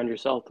want to surround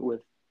yourself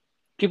with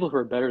people who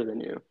are better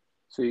than you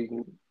so you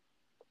can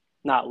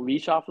not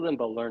leech off of them,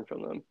 but learn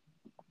from them.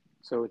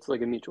 So it's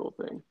like a mutual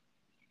thing.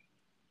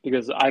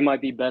 Because I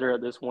might be better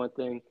at this one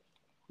thing,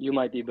 you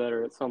might be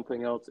better at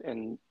something else,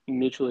 and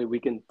mutually we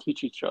can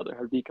teach each other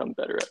how to become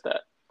better at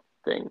that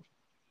thing.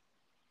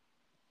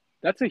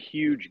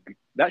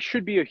 That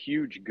should be a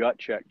huge gut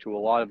check to a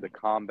lot of the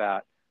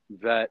combat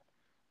vet,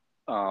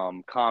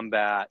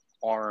 combat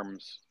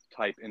arms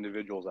type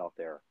individuals out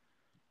there.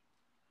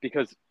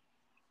 Because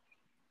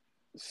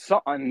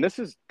and this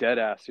is dead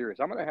ass serious.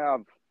 I'm gonna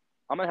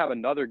have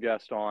another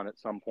guest on at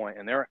some point,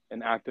 and they're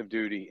an active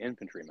duty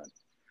infantryman.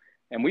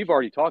 And we've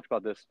already talked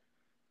about this.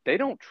 They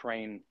don't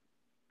train.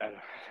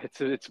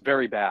 It's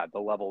very bad, the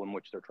level in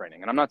which they're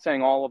training. And I'm not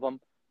saying all of them.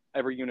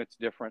 Every unit's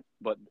different,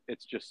 but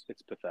it's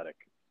pathetic.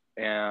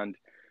 And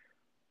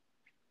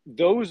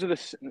those are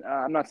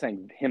I'm not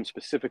saying him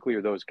specifically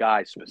or those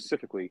guys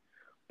specifically,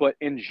 but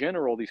in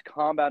general, these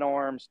combat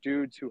arms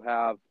dudes who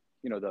have,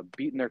 the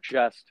beat in their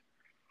chest,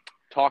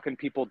 talking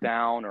people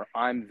down, or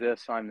I'm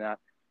this, I'm that.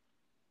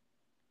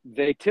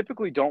 They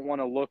typically don't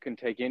want to look and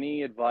take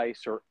any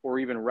advice or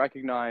even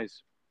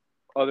recognize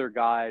other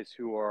guys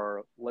who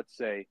are, let's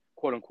say,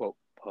 quote unquote,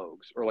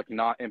 pogues, or like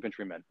not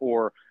infantrymen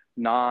or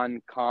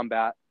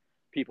non-combat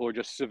people, or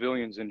just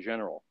civilians in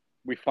general.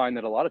 We find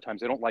that a lot of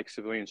times they don't like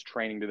civilians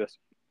training to this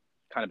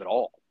kind of at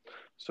all.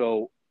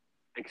 So,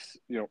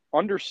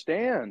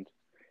 understand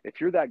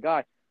if you're that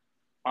guy.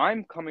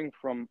 I'm coming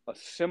from a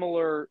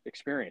similar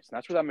experience. And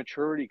that's where that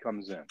maturity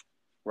comes in,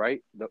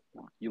 right?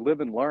 You live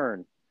and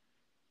learn.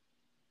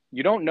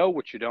 You don't know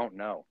what you don't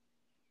know.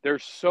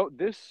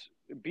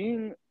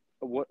 Being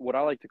what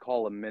I like to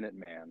call a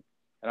Minuteman,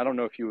 and I don't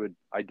know if you would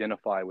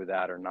identify with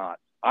that or not.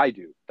 I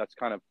do. That's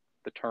kind of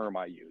the term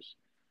I use.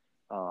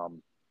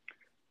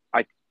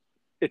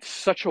 It's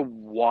such a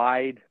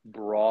wide,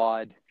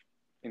 broad,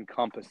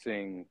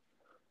 encompassing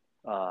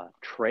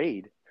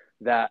trade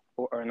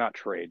or not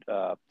trade,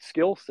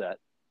 skill set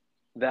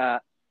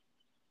that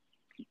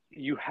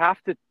you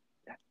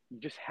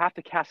just have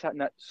to cast that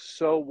net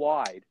so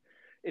wide.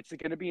 It's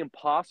going to be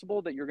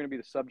impossible that you're going to be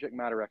the subject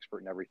matter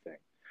expert in everything.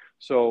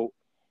 So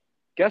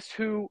guess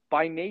who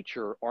by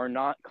nature are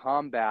not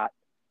combat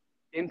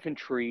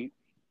infantry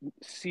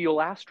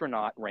SEAL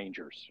astronaut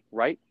rangers,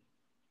 right?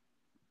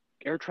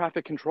 Air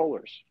traffic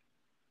controllers.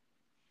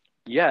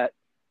 Yet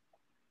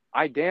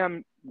I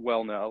damn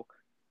well know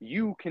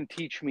you can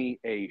teach me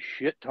a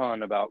shit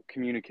ton about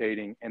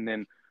communicating and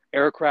then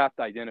aircraft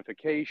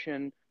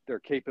identification, their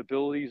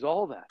capabilities,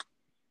 all that.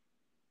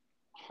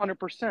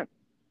 100%.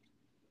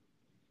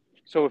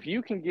 So if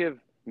you can give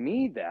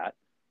me that,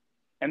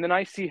 and then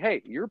I see,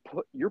 hey, you're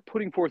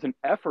putting forth an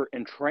effort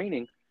and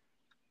training,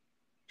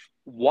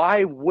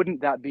 why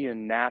wouldn't that be a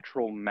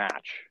natural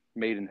match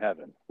made in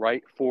heaven,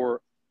 right?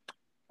 For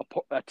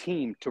a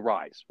team to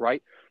rise,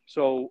 right?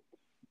 So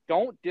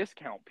don't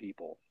discount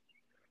people.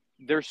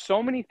 There's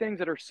so many things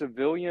that are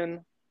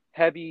civilian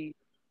heavy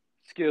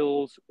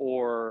skills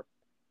or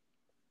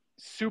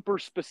super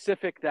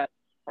specific that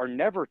are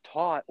never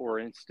taught or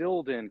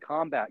instilled in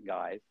combat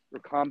guys or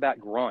combat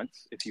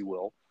grunts, if you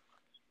will.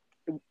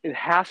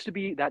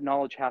 That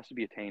knowledge has to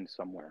be attained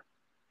somewhere.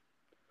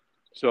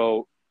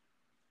 So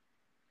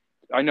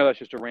I know that's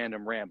just a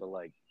random rant, but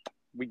like,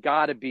 we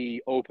got to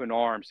be open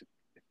arms.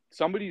 If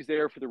somebody's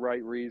there for the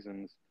right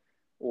reasons,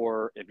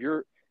 or if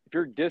you're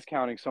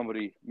discounting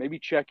somebody, maybe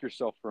check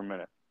yourself for a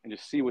minute and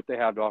just see what they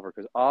have to offer.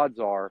 Because odds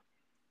are,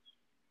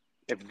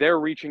 if they're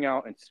reaching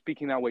out and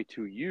speaking that way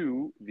to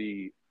you,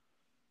 the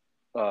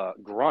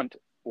grunt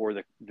or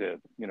the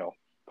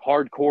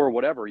hardcore,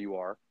 whatever you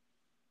are,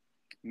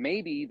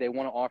 maybe they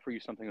want to offer you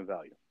something of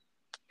value.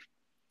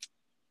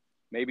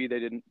 Maybe they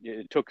didn't.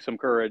 It took some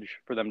courage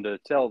for them to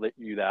tell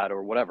you that,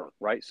 or whatever,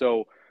 right?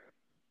 So,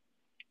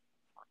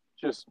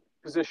 just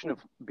position of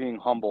being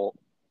humble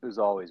is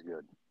always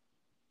good.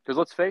 Because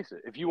let's face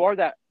it, if you are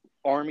that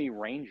Army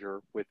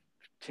Ranger with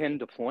 10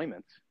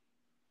 deployments,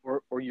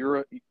 or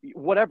you're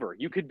whatever,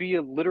 you could be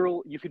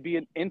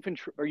an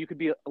infantry, or you could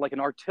be like an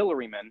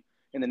artilleryman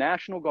in the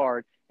National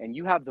Guard, and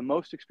you have the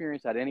most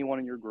experience at anyone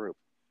in your group,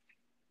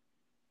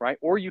 right?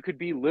 Or you could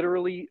be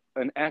literally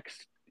an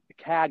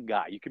ex-CAD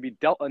guy. You could be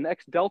an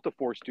ex-Delta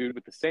Force dude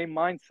with the same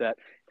mindset.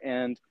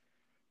 And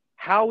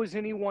how is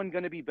anyone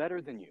going to be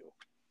better than you?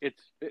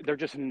 They're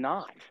just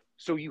not.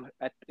 So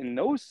in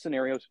those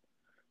scenarios,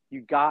 you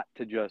got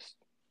to just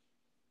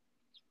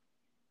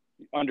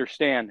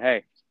understand,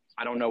 hey,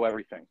 I don't know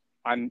everything.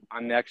 I'm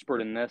the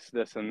expert in this,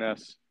 and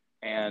this.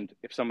 And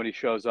if somebody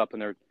shows up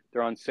and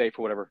they're unsafe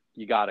or whatever,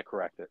 you got to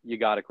correct it. You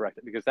got to correct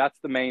it, because that's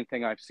the main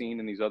thing I've seen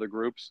in these other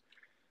groups.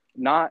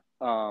 Not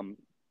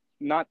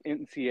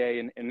NCA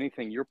and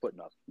anything you're putting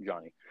up,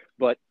 Johnny,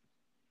 but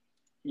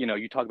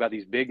you talk about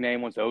these big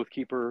name ones, Oath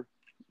Keeper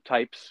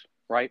types,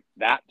 right?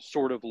 That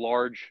sort of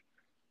large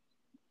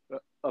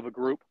of a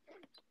group.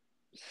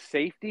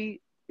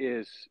 Safety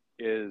is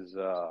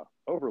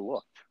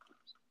overlooked.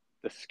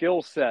 The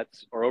skill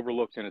sets are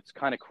overlooked, and it's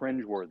kind of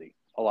cringeworthy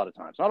a lot of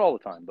times. Not all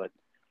the time, but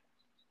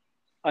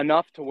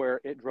enough to where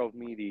it drove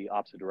me the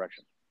opposite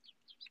direction.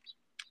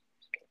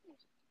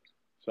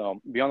 So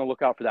be on the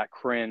lookout for that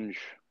cringe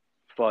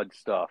FUD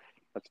stuff.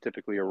 That's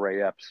typically a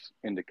Ray Epps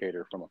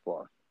indicator from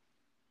afar.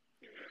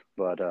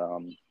 But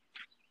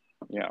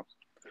yeah.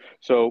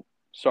 So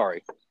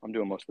sorry, I'm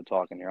doing most of the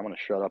talking here. I'm going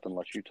to shut up and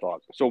let you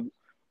talk. So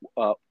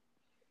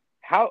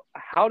how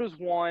does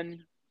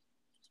one?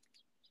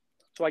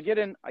 So I get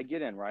in,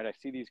 right? I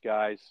see these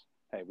guys.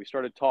 Hey, we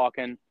started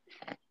talking.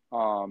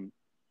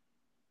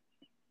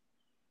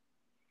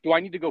 Do I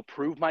need to go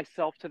prove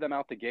myself to them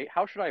out the gate?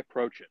 How should I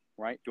approach it,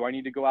 right? Do I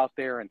need to go out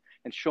there and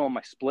show them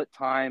my split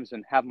times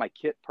and have my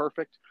kit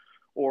perfect?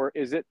 Or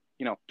is it,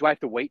 do I have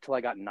to wait till I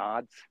got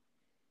nods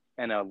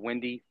and a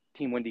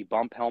Team Windy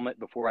bump helmet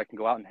before I can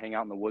go out and hang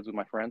out in the woods with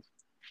my friends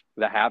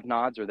that have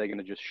nods? Or are they going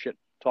to just shit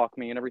talk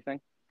me and everything?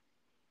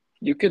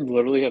 You could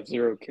literally have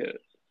zero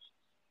kit.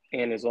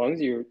 And as long as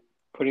you're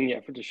putting the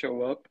effort to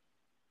show up,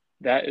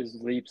 that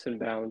is leaps and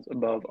bounds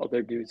above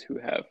other dudes who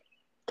have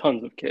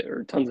tons of kit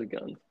or tons of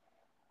guns.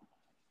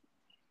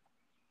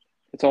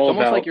 It's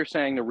almost like you're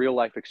saying the real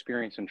life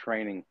experience and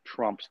training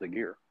trumps the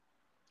gear.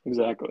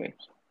 Exactly.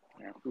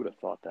 Yeah, who would have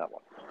thought that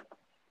one?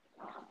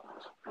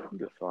 Who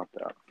would have thought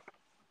that?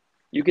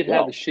 You could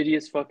have the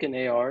shittiest fucking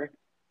AR,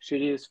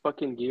 shittiest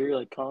fucking gear,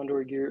 like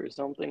Condor gear or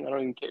something. I don't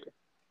even care.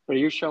 But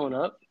you're showing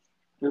up,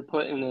 you're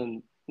putting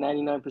in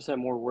 99%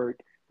 more work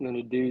than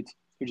the dudes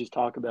who just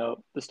talk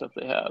about the stuff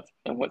they have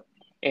and what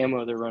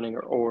ammo they're running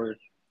or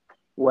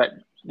what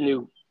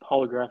new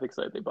holographic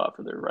sight they bought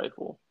for their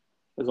rifle.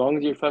 As long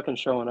as you're fucking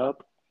showing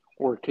up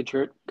or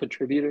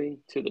contributing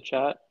to the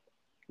chat,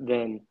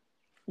 then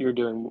you're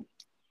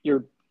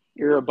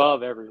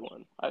above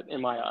everyone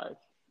in my eyes.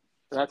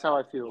 And that's how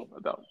I feel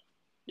about.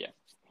 Yeah.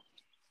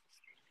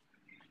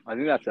 I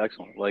think that's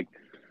excellent. Like,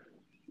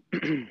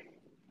 and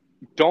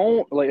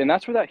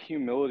that's where that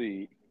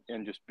humility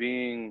and just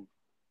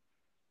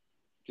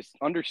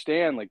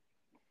understand, like,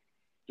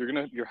 you're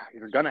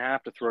gonna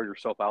have to throw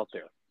yourself out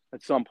there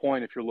at some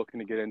point if you're looking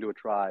to get into a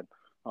tribe.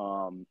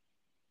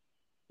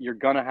 You're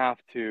gonna have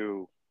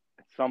to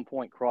at some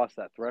point cross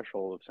that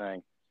threshold of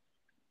saying,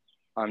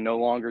 I'm no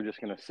longer just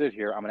gonna sit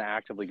here. I'm gonna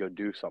actively go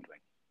do something,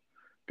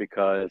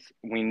 because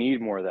we need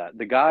more of that.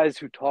 The guys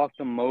who talk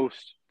the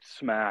most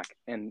smack,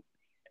 and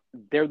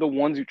they're the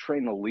ones who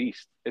train the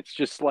least. It's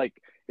just like,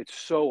 it's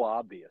so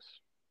obvious.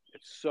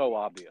 It's so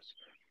obvious.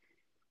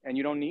 And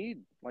you don't need,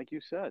 like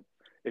you said,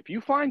 if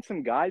you find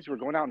some guys who are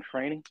going out and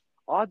training,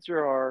 odds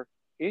are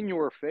in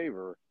your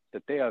favor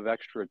that they have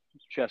extra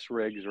chest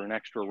rigs or an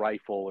extra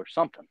rifle or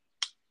something.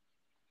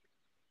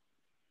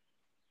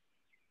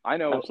 I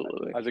know.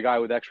 Absolutely. As a guy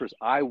with extras,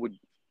 I would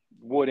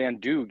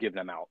and do give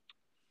them out,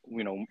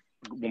 when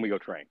we go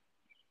train,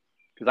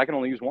 because I can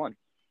only use one.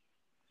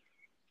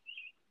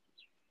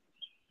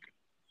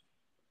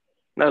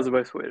 That's the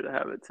best way to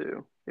have it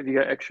too. If you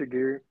got extra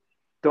gear,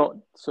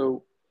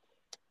 so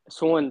if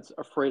someone's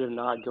afraid of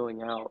not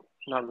going out,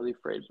 not really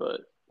afraid,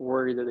 but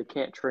worried that they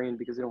can't train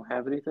because they don't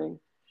have anything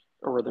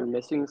or they're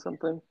missing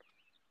something,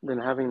 then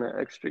having that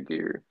extra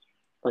gear,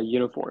 like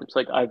uniforms,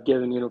 like I've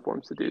given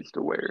uniforms to dudes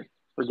to wear.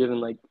 We're given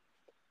like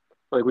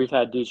we've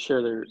had dudes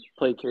share their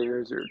plate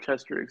carriers or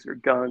chest rigs or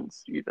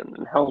guns even,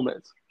 and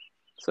helmets.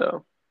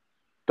 So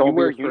don't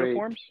wear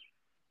uniforms.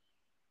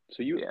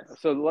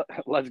 So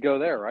let's go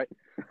there, right?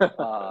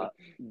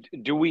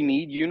 Do we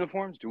need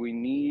uniforms? Do we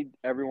need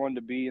everyone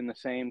to be in the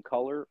same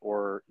color,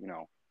 or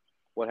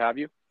what have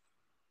you?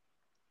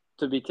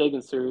 To be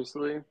taken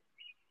seriously,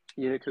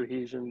 unit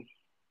cohesion,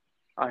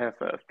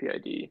 IFF,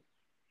 PID,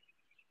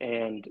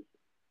 and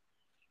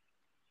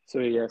so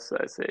yes,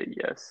 I say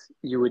yes.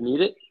 You would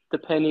need it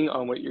depending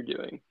on what you're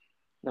doing.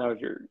 Now, if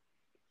you're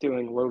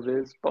doing low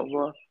vis, blah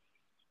blah,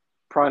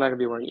 probably not gonna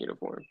be wearing a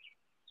uniform.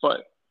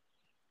 But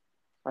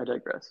I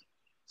digress.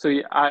 So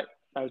yeah, I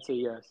would say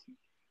yes.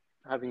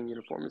 Having a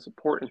uniform is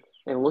important,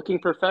 and looking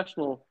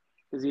professional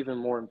is even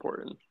more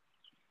important.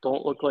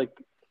 Don't look like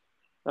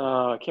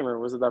I can't remember.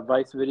 Was it that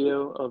Vice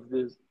video of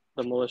the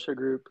militia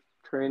group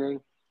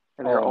training,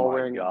 and they're all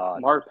wearing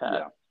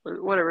Marpat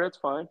or whatever? That's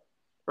fine.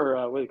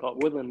 Or what do you call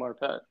it? Woodland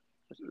Marpat.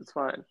 It's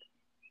fine.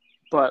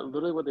 But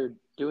literally, what they're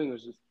doing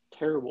was just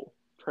terrible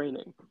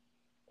training,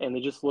 and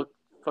they just look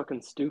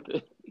fucking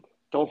stupid.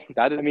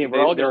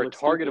 They're a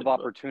target of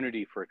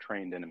opportunity for a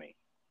trained enemy.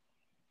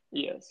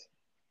 Yes.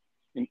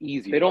 An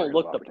easy. They don't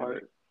look the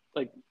part.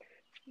 Like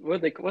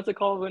what's it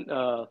called when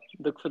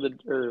look for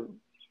the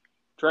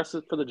dress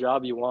it for the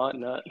job you want,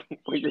 not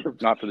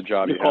what Not for the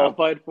job you're you have.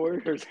 qualified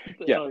for or something.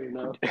 Yeah. I don't even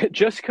know.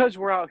 Just because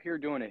we're out here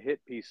doing a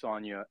hit piece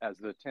on you as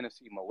the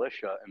Tennessee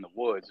militia in the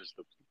woods, as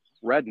the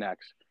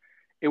rednecks,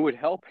 it would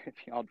help if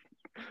y'all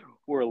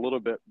were a little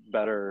bit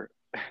better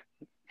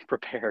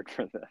prepared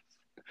for this,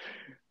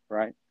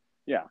 right?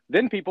 Yeah.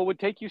 Then people would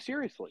take you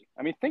seriously.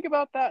 I mean, think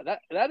about that.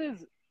 That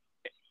is,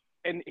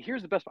 and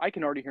here's the best. I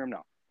can already hear him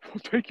now.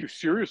 Take you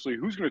seriously.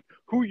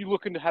 Who are you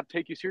looking to have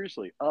take you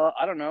seriously?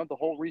 I don't know. The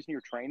whole reason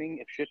you're training,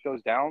 if shit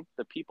goes down,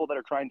 the people that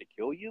are trying to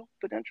kill you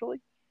potentially.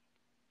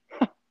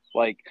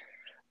 Like,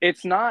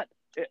 it's not.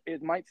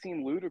 It might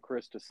seem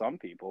ludicrous to some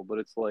people, but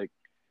it's like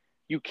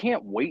you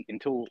can't wait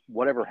until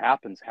whatever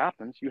happens.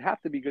 You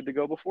have to be good to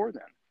go before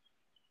then.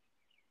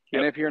 Yep.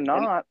 And if you're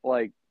not,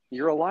 like,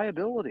 you're a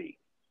liability.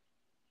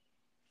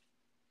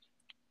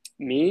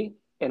 Me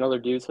and other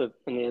dudes in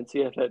the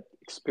NC have had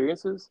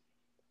experiences.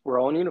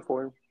 We're all in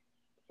uniform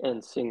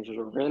and seeing just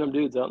random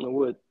dudes out in the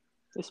woods.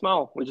 They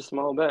smile. We just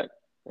smile back.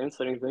 They didn't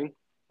say anything.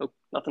 Nope,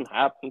 nothing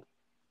happened.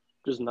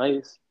 Just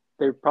nice.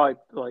 They're probably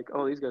like,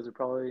 oh, these guys are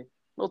probably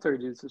military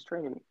dudes just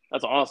training.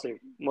 That's honestly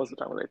most of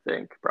the time what they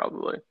think,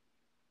 probably.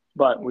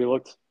 But we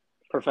looked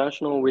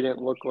professional. We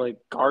didn't look like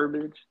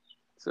garbage.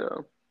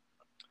 So,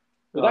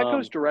 well, that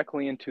goes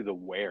directly into the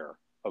where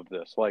of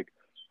this. Like,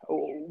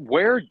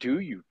 where do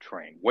you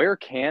train? Where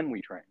can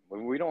we train?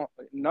 We don't.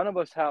 None of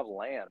us have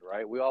land,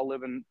 right? We all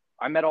live in.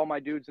 I met all my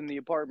dudes in the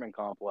apartment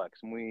complex,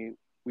 and we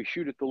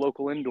shoot at the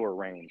local indoor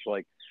range.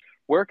 Like,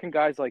 where can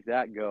guys like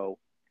that go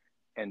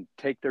and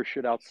take their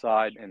shit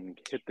outside and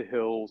hit the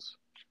hills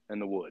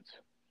and the woods?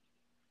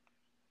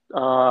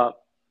 We'll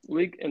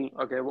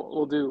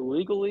do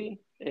legally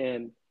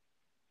and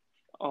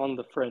on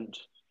the fringe.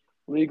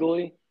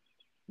 Legally,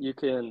 you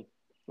can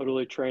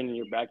literally train in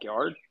your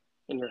backyard,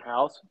 in your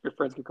house. Your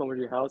friends can come over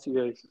to your house. You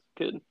guys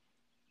could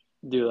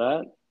do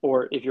that.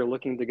 Or if you're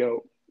looking to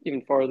go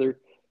even farther,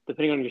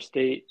 depending on your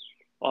state,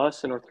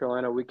 us in North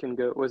Carolina, we can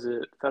go. Was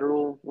it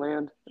federal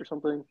land or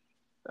something?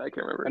 I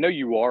can't remember. I know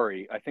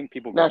UARI. I think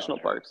people go national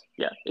parks.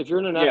 Yeah, if you're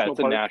in a national park, it's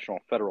a national,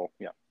 federal.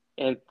 Yeah,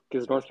 and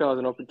because North Carolina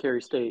is an open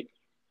carry state,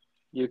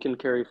 you can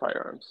carry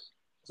firearms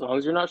as long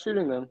as you're not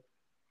shooting them.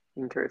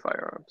 You can carry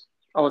firearms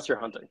unless you're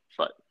hunting.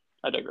 But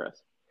I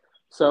digress.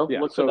 So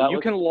yeah, look so for that. You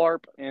can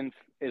LARP, and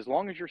as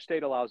long as your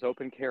state allows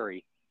open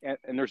carry, and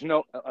there's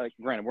no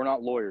granted, we're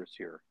not lawyers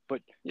here,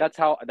 but that's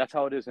how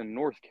it is in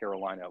North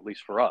Carolina, at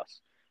least for us.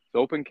 It's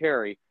open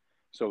carry.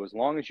 So as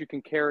long as you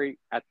can carry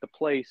at the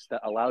place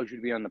that allows you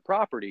to be on the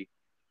property,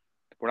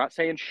 we're not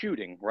saying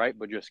shooting, right?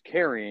 But just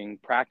carrying,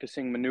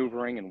 practicing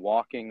maneuvering and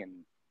walking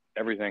and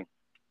everything,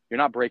 you're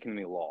not breaking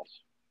any laws.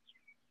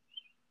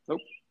 Nope.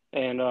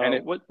 And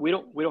we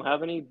don't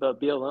have any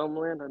BLM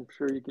land. I'm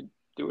sure you could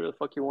do whatever the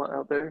fuck you want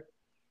out there.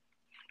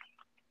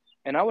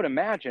 And I would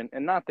imagine,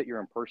 and not that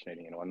you're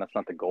impersonating anyone, that's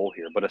not the goal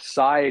here, but a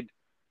side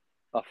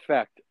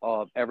effect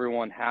of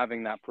everyone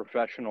having that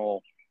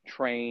professional,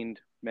 trained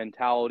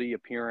mentality,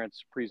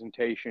 appearance,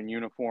 presentation,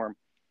 uniform,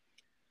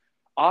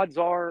 odds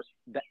are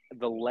that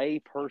the lay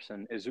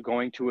person is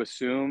going to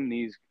assume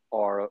these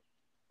are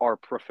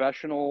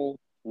professional,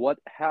 what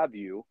have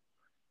you,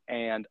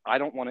 and I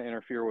don't want to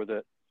interfere with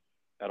it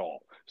at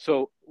all.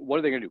 So what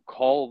are they going to do?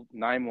 Call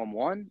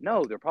 911?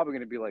 No, they're probably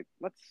going to be like,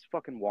 let's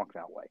fucking walk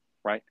that way,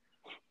 right?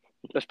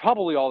 That's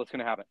probably all that's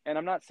going to happen. And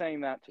I'm not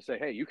saying that to say,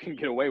 hey, you can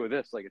get away with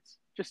this. Like,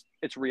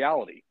 it's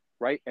reality,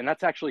 right? And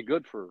that's actually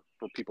good for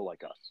people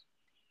like us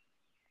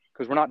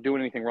because we're not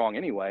doing anything wrong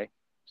anyway.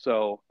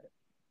 So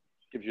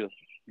it gives you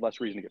less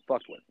reason to get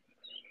fucked with.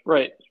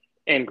 Right.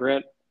 And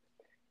Grant,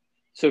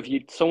 so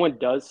if someone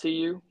does see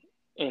you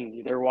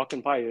and they're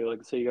walking by you,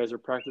 like say you guys are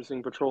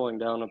practicing patrolling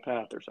down a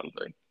path or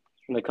something,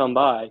 and they come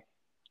by,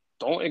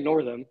 don't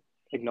ignore them.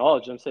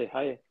 Acknowledge them. Say,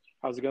 hi,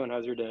 how's it going?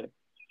 How's your day?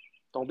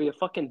 Don't be a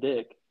fucking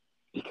dick.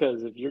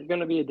 Because if you're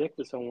gonna be a dick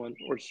to someone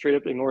or straight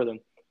up ignore them,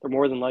 they're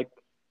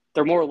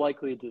more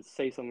likely to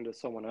say something to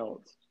someone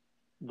else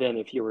than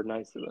if you were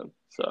nice to them.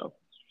 So,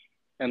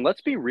 and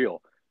let's be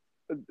real,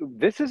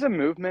 this is a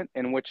movement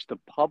in which the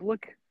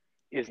public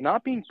is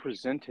not being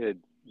presented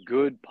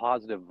good,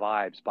 positive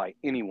vibes by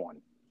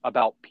anyone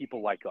about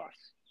people like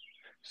us.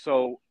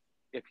 So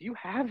if you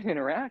have an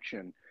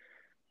interaction,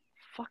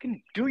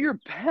 fucking do your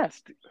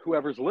best,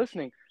 whoever's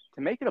listening,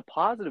 to make it a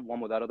positive one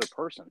with that other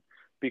person,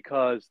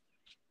 because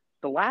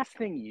the last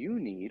thing you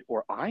need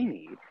or I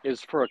need is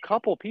for a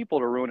couple people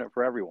to ruin it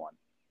for everyone.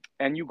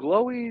 And you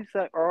glowies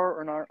that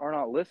are or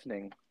not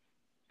listening,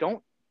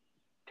 don't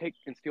take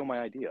and steal my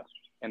idea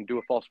and do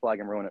a false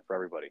flag and ruin it for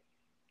everybody.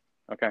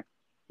 Okay?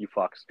 You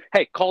fucks.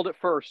 Hey, called it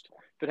first.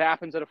 If it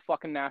happens at a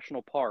fucking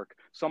national park,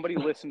 somebody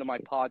listened to my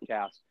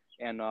podcast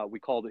and we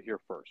called it here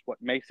first. What,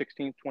 May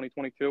 16th,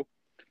 2022?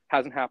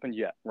 Hasn't happened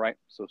yet, right?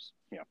 So,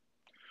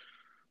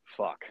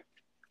 fuck.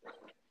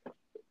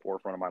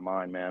 Forefront of my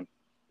mind, man.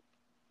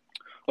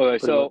 Okay,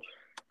 so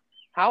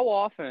how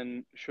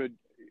often should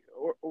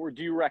or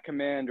do you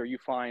recommend or you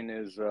find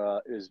is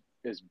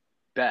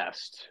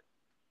best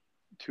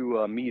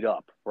to meet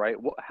up, right?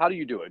 How do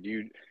you do it?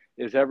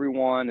 Is there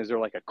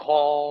like a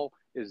call?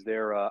 Is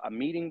there a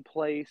meeting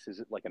place? Is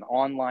it like an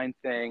online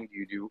thing? Do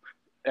you do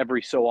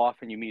every so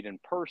often you meet in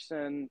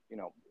person?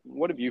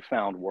 What have you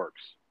found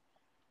works?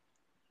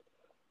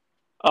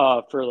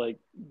 For like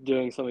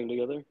doing something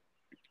together.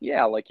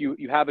 Yeah, like you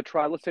have a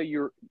tribe. Let's say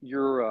you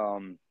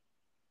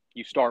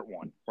start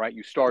one, right?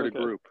 You start a Okay.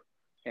 group,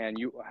 and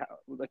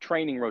a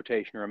training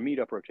rotation or a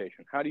meetup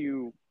rotation. How do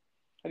you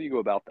go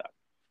about that?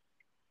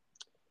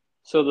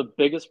 So the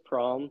biggest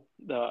problem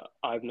that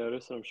I've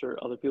noticed, and I'm sure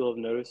other people have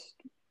noticed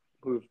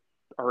who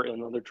are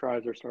in other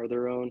tribes or start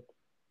their own,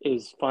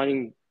 is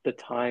finding the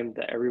time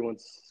that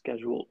everyone's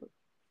schedule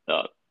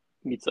uh,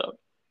 meets up.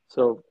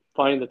 So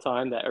finding the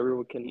time that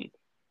everyone can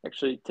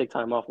actually take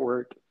time off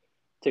work,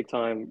 take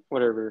time,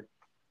 whatever,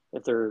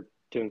 if they're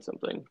doing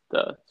something.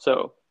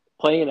 So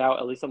playing it out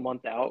at least a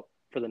month out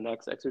for the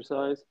next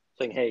exercise,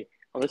 saying, hey,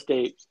 on this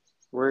date,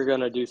 we're going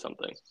to do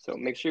something. So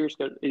make sure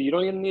you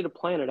don't even need to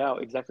plan it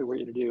out exactly what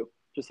you're going to do.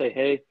 Just say,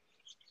 hey,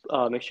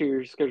 make sure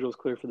your schedule is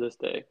clear for this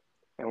day,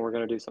 and we're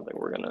going to do something.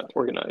 We're going to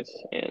organize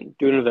and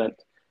do an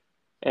event.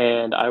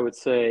 And I would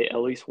say at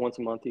least once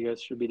a month, you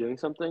guys should be doing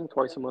something,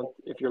 twice a month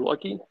if you're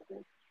lucky,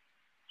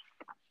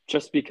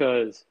 just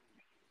because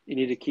you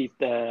need to keep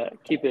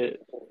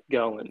it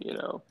going,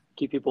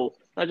 keep people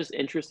not just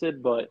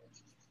interested, but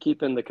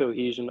keeping the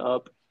cohesion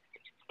up,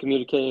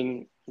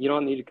 communicating. You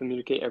don't need to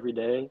communicate every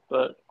day,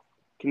 but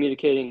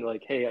communicating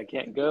like, hey, I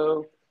can't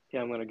go.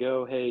 Yeah, I'm going to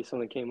go. Hey,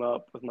 something came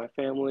up with my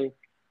family.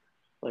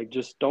 Like,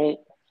 just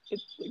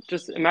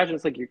imagine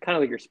it's like you're kind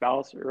of like your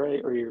spouse, right?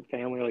 Or your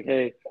family, like,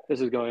 hey,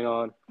 this is going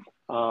on.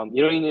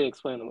 You don't even need to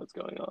explain them what's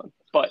going on.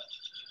 But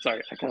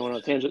sorry, I kind of went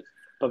on a tangent.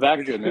 But back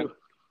You're good, to man.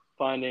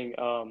 finding,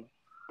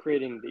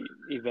 creating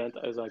the event,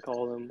 as I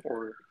call them,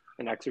 or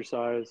an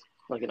exercise,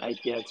 like an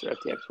ITX or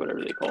FTX,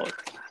 whatever they call it,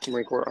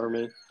 Marine Corps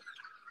Army.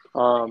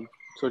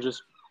 So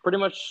just pretty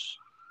much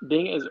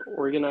being as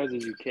organized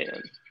as you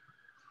can.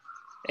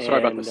 Sorry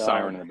about the And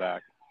siren in the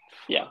back.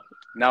 yeah,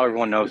 Now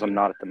everyone knows I'm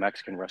not at the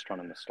Mexican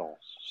restaurant in the stall.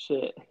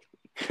 shit,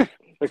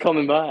 they're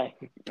coming by.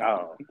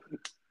 Oh,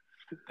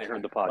 they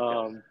heard the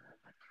podcast.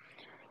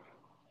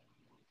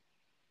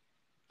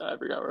 I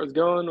forgot where I was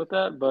going with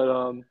that,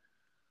 but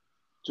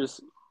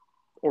just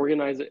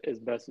organize it as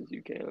best as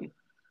you can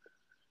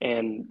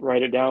and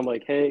write it down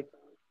like, hey,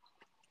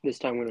 this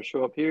time we're going to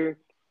show up here,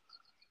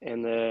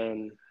 and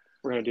then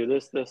we're going to do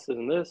this, this,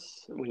 and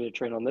this. We need to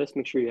train on this.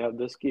 Make sure you have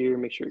this gear.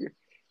 Make sure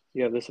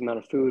you have this amount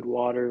of food,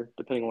 water,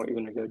 depending on what you're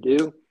going to go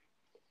do.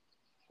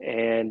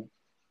 And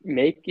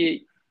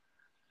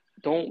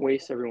don't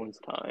waste everyone's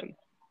time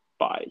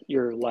by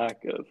your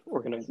lack of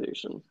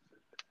organization.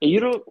 And you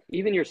don't,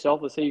 even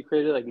yourself, let's say you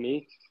created like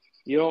me,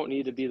 you don't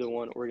need to be the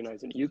one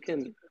organizing. You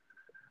can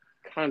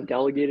kind of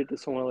delegate it to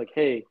someone like,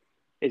 hey,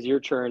 it's your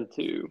turn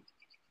to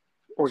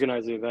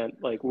organize the event.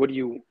 Like, what do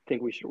you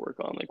think we should work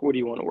on? Like, what do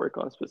you want to work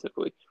on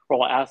specifically?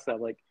 Or I'll ask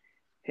that, like,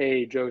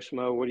 hey, Joe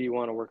Schmo, what do you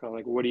want to work on?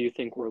 Like, what do you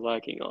think we're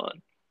lacking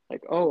on?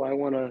 Like, oh, I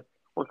want to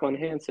work on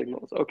hand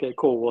signals. Okay,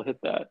 cool. We'll hit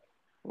that.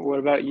 What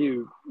about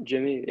you,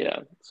 Jimmy? Yeah.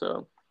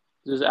 So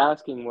just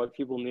asking what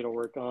people need to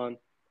work on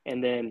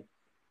and then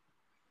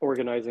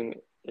organizing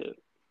it.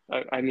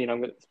 I mean, I'm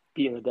going to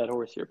beat the dead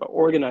horse here, but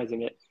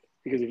organizing it,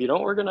 because if you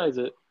don't organize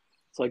it,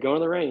 it's like going to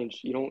the range.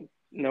 You don't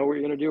know what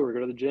you're going to do or go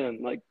to the gym.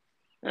 Like,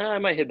 I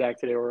might hit back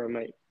today, or I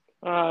might,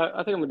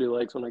 I think I'm going to do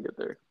legs when I get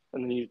there.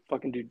 And then you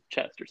fucking do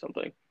chest or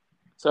something.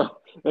 So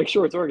make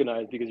sure it's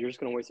organized, because you're just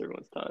going to waste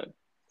everyone's time.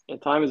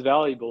 And time is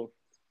valuable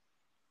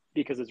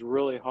because it's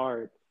really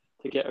hard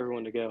to get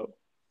everyone to go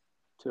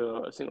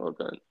to a single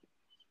event.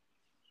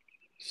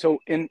 So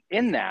in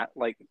that,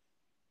 like,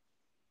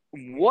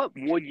 what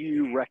would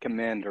you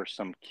recommend are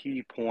some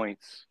key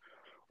points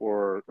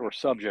or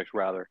subjects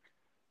rather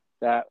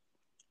that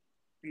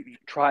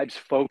tribes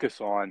focus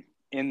on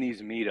in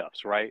these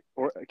meetups, right?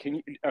 Or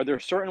are there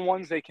certain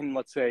ones they can,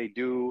 let's say,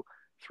 do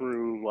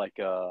through like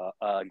a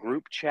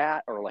group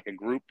chat or like a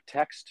group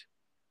text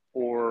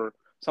or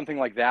something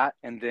like that?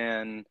 And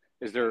then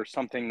is there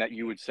something that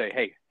you would say,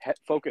 hey,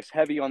 focus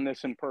heavy on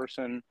this in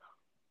person,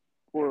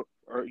 or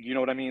you know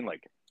what I mean?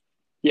 Like,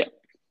 Yeah.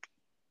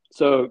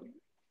 So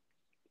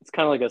it's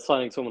kind of like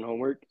assigning someone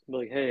homework.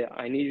 Like, hey,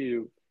 I need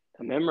you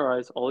to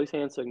memorize all these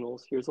hand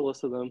signals. Here's a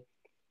list of them.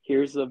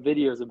 Here's the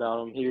videos about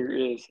them. Here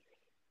is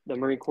the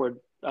Marine Corps.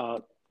 I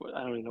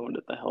don't even know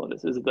what the hell it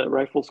is. Is it the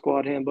Rifle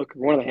Squad handbook or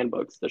one of the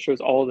handbooks that shows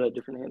all the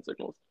different hand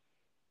signals?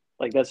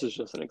 Like, this is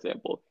just an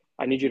example.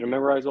 I need you to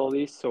memorize all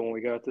these, so when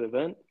we go out to the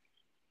event,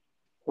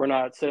 we're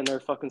not sitting there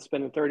fucking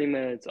spending 30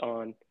 minutes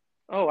on,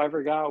 oh, I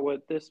forgot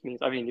what this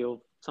means. I mean,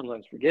 you'll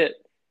sometimes forget,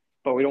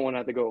 but we don't want to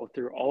have to go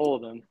through all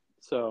of them.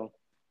 So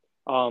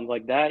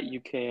like that,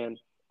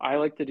 I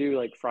like to do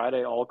like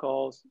Friday all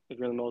calls. If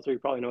you're in the military, you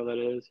probably know what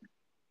that is.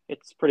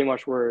 It's pretty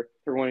much where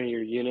everyone in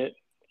your unit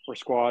or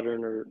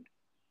squadron or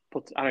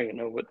I don't even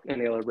know what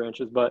any other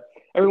branches, but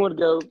everyone would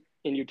go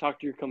and you talk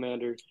to your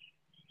commander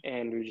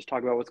and we just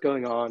talk about what's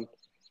going on,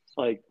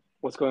 like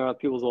what's going on with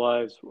people's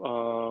lives,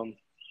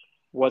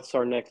 what's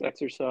our next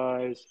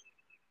exercise,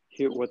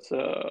 what's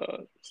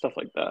stuff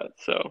like that.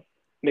 So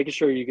making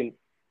sure you can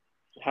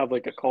have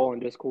like a call on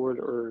Discord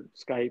or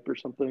Skype or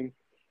something,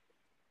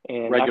 and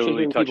actually Regularly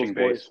hearing people's touching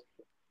base. voice.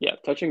 Yeah,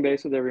 touching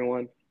base with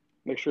everyone,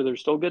 make sure they're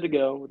still good to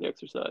go with the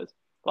exercise.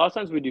 A lot of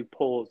times we do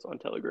polls on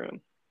Telegram,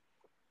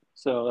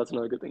 so that's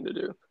another good thing to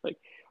do. Like,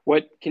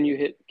 what can you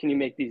hit? Can you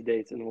make these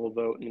dates, and we'll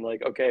vote. And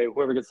like, okay,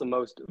 whoever gets the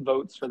most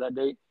votes for that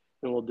date,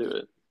 then we'll do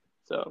it.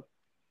 So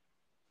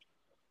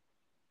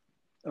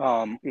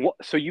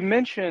So you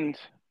mentioned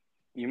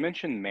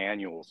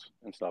manuals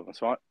and stuff, and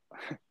so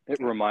it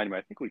reminded me.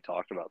 I think we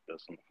talked about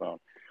this on the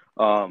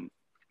phone.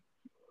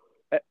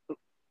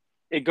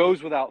 It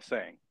goes without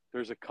saying.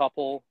 There's a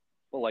couple,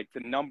 but like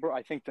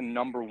I think the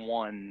number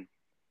one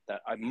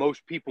that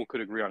most people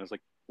could agree on is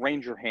like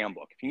Ranger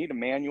Handbook. If you need a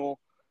manual,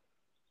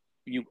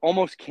 you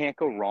almost can't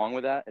go wrong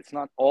with that. It's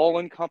not all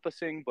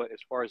encompassing, but as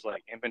far as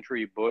like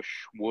infantry, bush,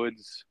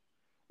 woods,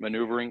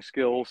 maneuvering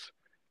skills,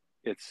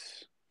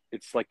 it's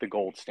like the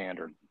gold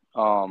standard.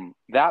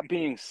 That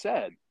being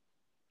said,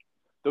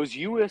 those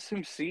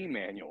USMC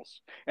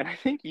manuals, and I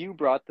think you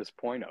brought this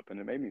point up, and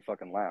it made me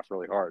fucking laugh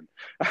really hard.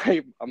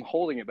 I'm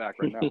holding it back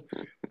right now.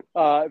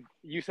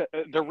 You said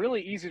they're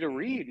really easy to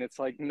read, and it's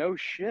like, no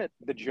shit.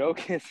 The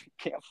joke is you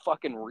can't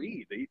fucking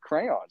read. They eat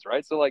crayons,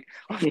 right? So like,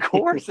 of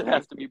course it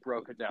has to be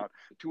broken down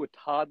to a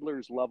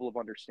toddler's level of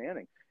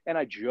understanding. And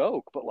I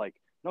joke, but like,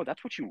 no,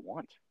 that's what you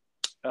want.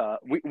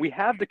 We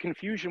have the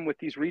confusion with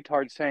these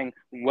retards saying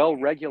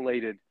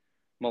well-regulated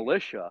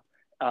militia,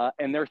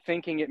 and they're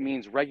thinking it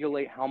means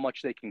regulate how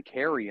much they can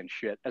carry and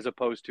shit, as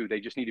opposed to they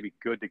just need to be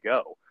good to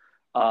go.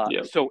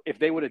 Yep. So if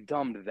they would have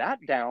dumbed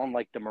that down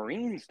like the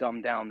Marines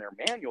dumbed down their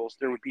manuals,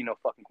 there would be no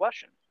fucking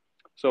question.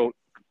 So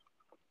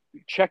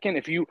check in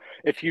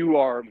if you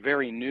are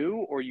very new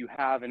or you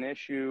have an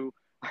issue.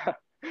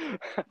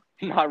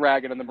 Not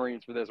ragging on the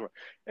Marines for this one.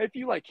 If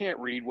you like can't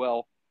read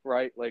well,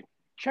 right? Like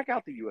check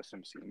out the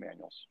USMC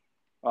manuals.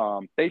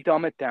 They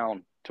dumb it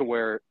down to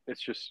where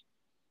it's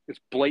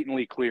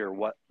blatantly clear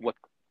what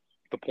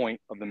the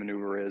point of the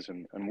maneuver is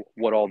and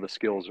what all the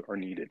skills are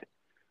needed,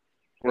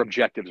 or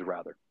objectives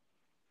rather.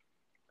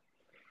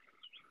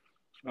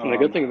 And the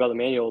good thing about the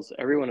manuals,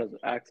 everyone has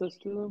access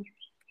to them.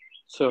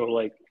 So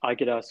like I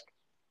could ask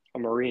a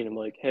Marine, I'm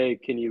like, hey,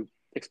 can you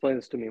explain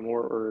this to me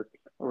more?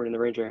 Or in the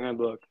Ranger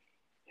Handbook,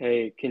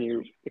 hey, can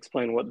you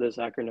explain what this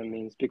acronym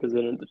means? Because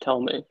they didn't tell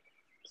me.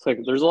 It's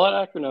like there's a lot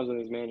of acronyms in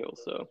these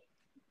manuals, so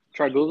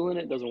try Googling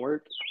it, doesn't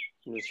work.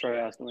 And just try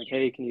asking like,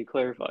 hey, can you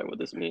clarify what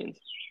this means?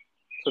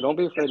 So don't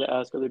be afraid to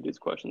ask other dudes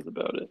questions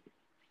about it.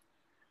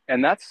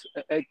 And that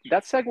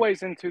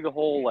segues into the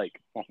whole like,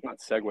 well, not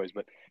segues,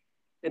 but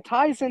it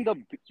ties into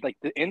like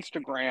the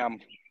Instagram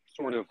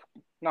sort of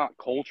not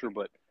culture,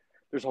 but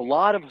there's a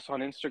lot of us on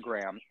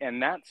Instagram,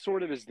 and that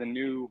sort of is the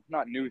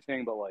not new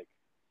thing, but like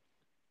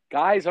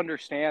guys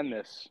understand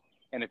this.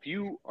 And if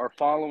you are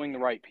following the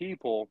right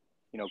people,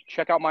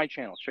 check out my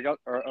channel, check out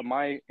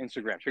my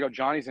Instagram, check out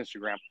Johnny's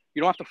Instagram.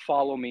 You don't have to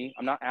follow me.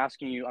 I'm not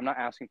asking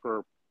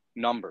for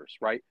numbers,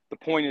 right? The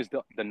point is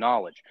the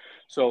knowledge.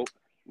 So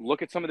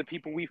look at some of the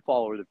people we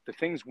follow, the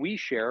things we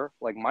share.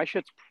 Like my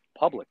shit's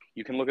public.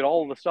 You can look at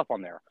all of the stuff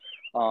on there.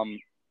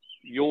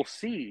 You'll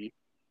see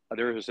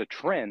there is a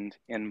trend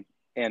in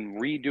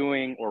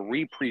redoing or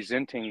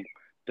representing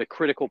the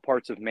critical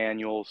parts of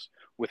manuals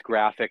with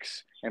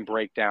graphics and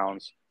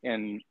breakdowns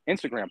in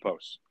Instagram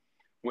posts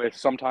with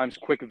sometimes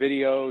quick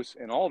videos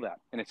and all that.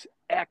 And it's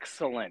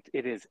excellent.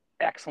 It is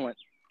excellent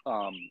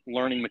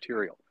learning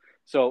material.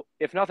 So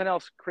if nothing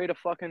else, create a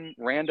fucking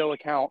rando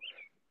account.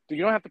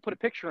 You don't have to put a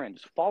picture in.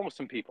 Just follow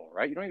some people,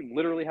 right? You don't even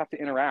literally have to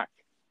interact.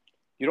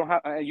 You don't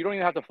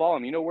even have to follow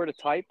them. You know where to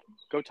type?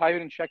 Go type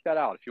it and check that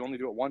out. If you only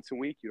do it once a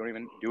week, you don't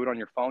even do it on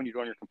your phone. You do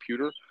it on your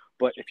computer.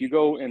 But if you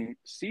go and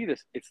see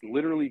this, it's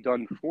literally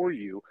done for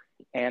you.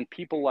 And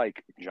people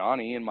like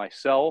Johnny and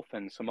myself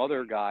and some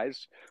other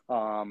guys,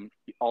 I'll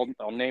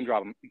name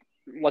drop them.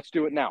 Let's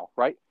do it now,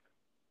 right?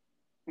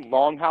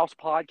 Longhouse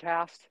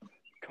Podcast,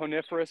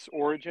 Coniferous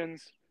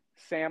Origins,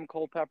 Sam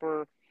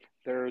Culpepper.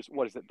 There's,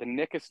 the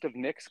Nickest of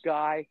Nicks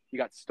guy. You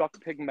got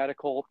Stuck Pig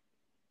Medical.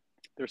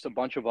 There's a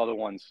bunch of other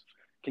ones.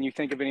 Can you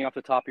think of any off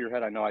the top of your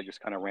head? I know I just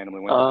kind of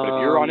randomly went off, but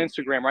if you're on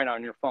Instagram right now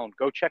on your phone,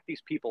 go check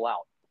these people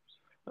out.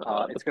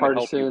 It's going to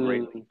help you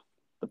greatly.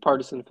 The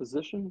Partisan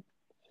Physician?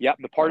 Yep,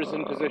 the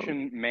Partisan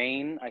Physician,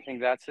 Maine. I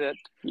think that's it.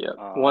 Yeah.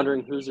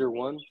 Wondering Who's Your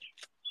One?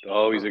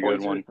 Oh, he's a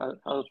good one. How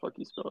the fuck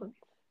you spell it?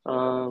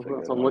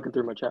 So I'm looking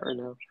through my chat right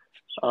now.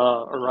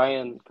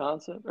 Orion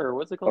Concept, or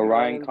what's it called?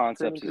 Orion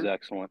Concepts is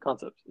excellent.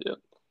 Concepts, yeah.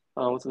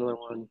 What's another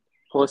one?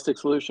 Holistic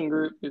Solution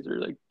Group. These are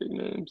like big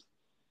names.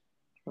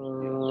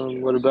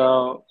 What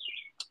about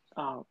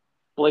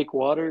Blake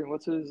Water?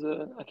 What's his?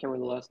 I can't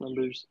remember the last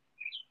numbers.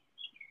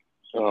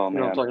 Oh man, you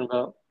know what I'm talking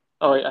about?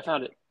 Oh wait, I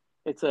found it.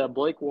 It's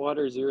Blake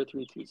Water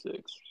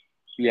 0326.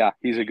 Yeah,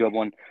 he's a good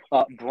one.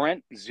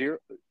 Brent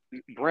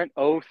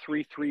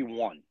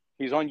 0331.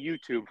 He's on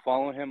YouTube.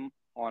 Follow him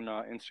on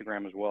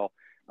Instagram as well.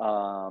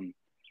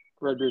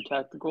 Redbeard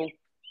Tactical.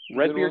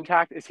 Redbeard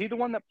Tact, is he the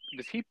one that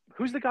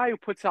who's the guy who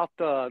puts out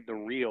the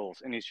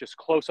reels and he's just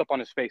close up on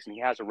his face and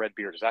he has a red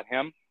beard? Is that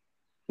him?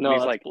 No,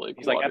 he's that's like Blake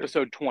he's Water. like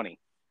episode 20.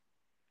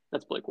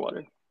 That's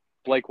Blakewater.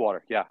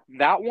 Blakewater, yeah.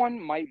 That one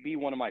might be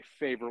one of my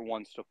favorite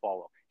ones to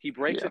follow. He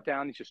breaks Yeah. it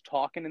down. He's just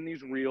talking in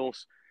these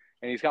reels,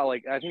 and he's got I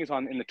think he's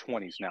in the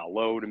 20s now,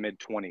 low to mid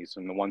 20s,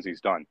 and the ones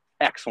he's done.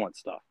 Excellent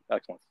stuff.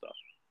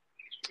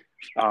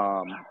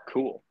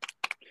 Cool.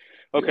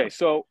 Okay,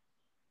 so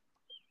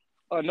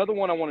another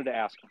one I wanted to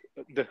ask: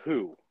 the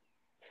Who.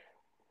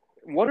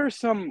 What are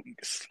some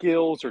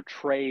skills or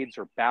trades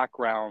or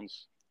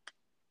backgrounds,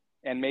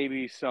 and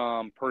maybe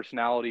some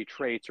personality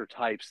traits or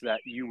types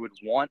that you would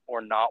want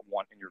or not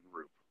want in your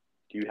group?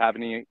 Do you have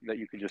any that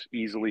you could just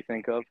easily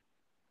think of?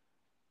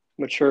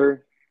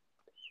 Mature,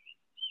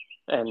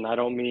 and I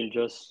don't mean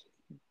just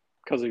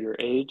because of your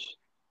age,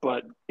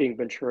 but being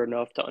mature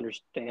enough to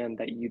understand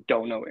that you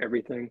don't know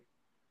everything,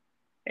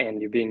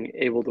 and you being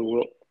able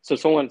to so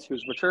someone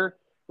who's mature,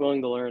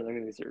 willing to learn. I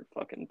mean, these are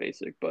fucking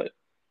basic, but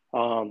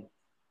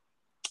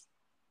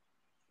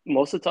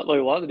most of the time, like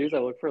a lot of the dudes I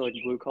look for, like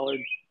blue collar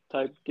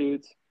type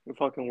dudes who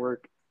fucking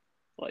work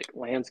like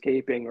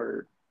landscaping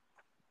or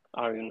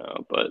I don't even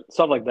know, but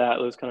stuff like that,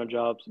 those kind of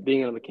jobs,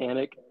 being a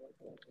mechanic.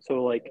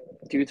 So like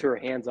dudes who are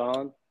hands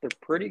on, they're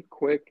pretty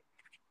quick.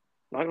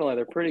 I'm not gonna lie,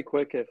 they're pretty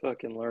quick at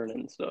fucking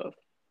learning stuff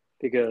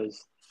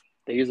because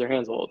they use their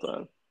hands all the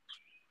time.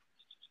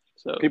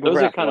 So people who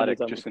those are are kind of athletic,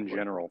 dudes I'm just in looking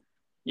for. general.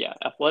 Yeah,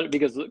 athletic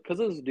because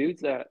those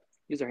dudes that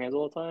use their hands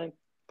all the time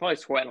probably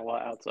sweating a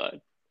lot outside.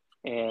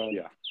 And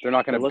yeah, they're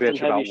not going to bitch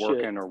about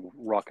working or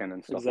rucking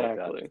and stuff like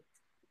that.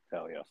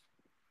 Hell yeah.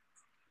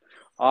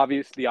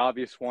 The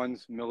obvious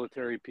ones: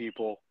 military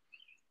people,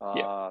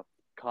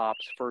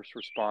 cops, first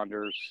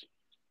responders,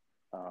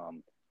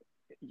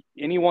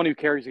 anyone who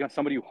carries a gun,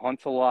 somebody who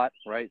hunts a lot,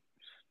 right?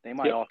 They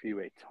might offer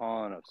you a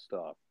ton of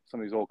stuff.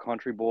 Some of these old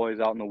country boys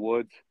out in the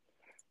woods.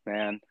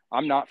 Man,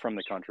 I'm not from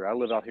the country. I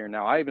live out here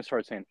now. I even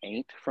started saying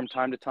ain't from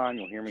time to time.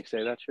 You'll hear me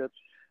say that shit.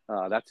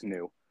 That's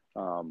new.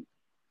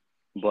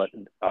 But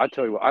I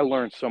tell you what, I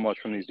learned so much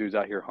from these dudes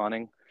out here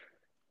hunting.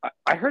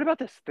 I heard about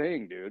this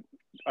thing, dude.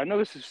 I know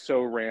this is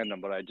so random,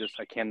 but I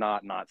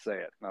cannot not say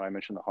it. Now I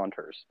mentioned the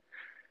hunters.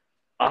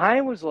 I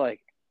was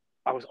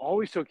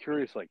always so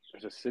curious, like,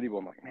 there's a city where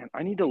I'm like, man,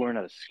 I need to learn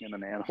how to skin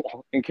an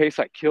animal in case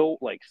I kill,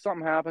 like,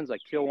 something happens, I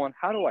kill one.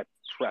 How do I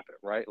prep it,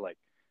 right? Like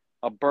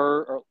a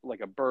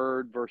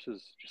bird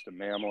versus just a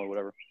mammal or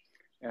whatever.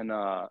 And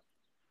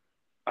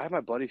I had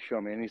my buddy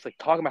show me, and he's like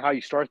talking about how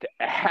you start at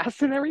the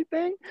ass and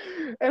everything.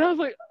 And I was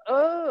like,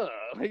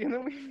 like, and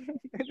then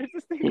there's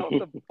this thing called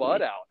the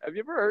butt out. Have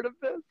you ever heard of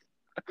this?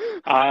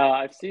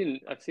 I've seen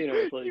it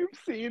with like you've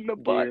seen the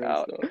butt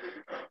out.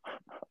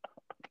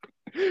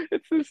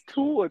 It's this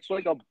tool. It's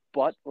like a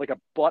butt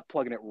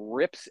plug, and it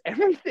rips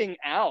everything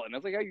out. And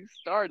that's like how you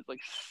start. It's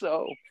like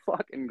so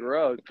fucking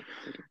gross.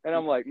 And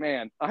I'm like,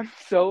 man, I'm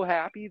so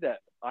happy that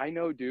I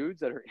know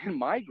dudes that are in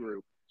my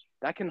group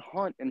that can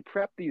hunt and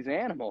prep these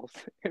animals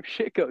if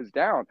shit goes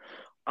down.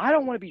 I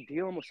don't want to be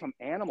dealing with some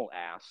animal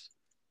ass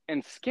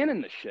and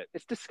skinning the shit.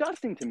 It's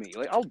disgusting to me.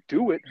 Like, I'll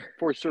do it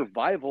for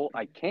survival.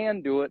 I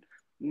can do it.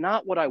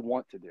 Not what I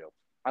want to do.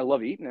 I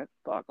love eating it.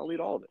 Fuck, I'll eat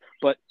all of it.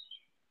 But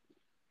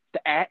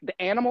the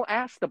animal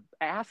ass, the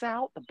ass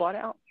out, the butt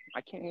out,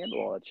 I can't handle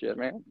all that shit,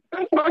 man.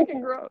 It's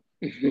fucking gross.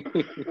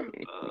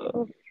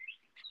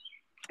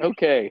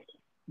 Okay.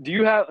 Do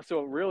you have,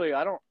 so really,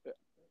 I don't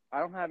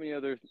have any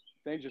other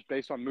things just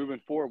based on moving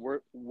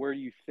forward. Where do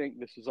you think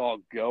this is all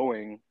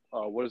going?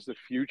 What is the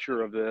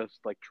future of this,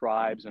 like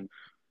tribes, and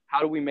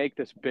how do we make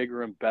this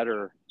bigger and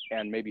better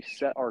and maybe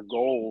set our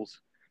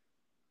goals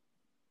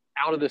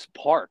out of this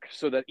park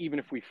so that even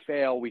if we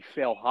fail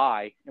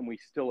high and we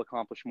still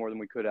accomplish more than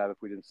we could have if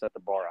we didn't set the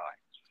bar high,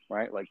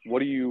 right? Like, where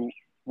do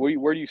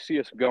you see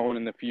us going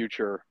in the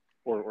future,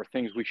 or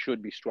things we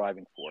should be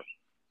striving for?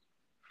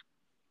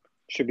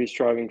 Should be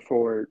striving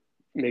for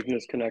making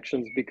those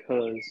connections,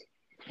 because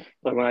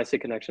like when I say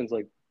connections,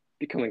 like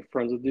becoming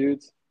friends with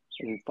dudes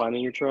and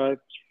finding your tribe,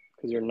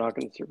 because you're not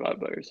going to survive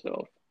by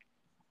yourself.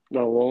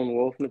 The lone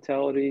wolf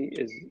mentality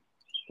is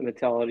the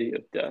mentality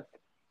of death.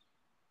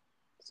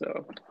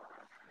 So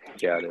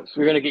yeah, it is.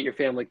 You're going to get your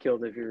family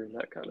killed if you're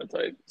that kind of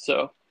type.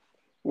 So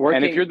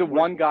and if you're the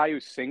one guy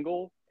who's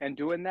single and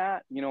doing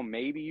that,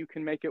 maybe you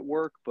can make it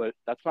work, but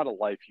that's not a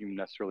life you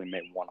necessarily may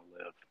want to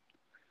live.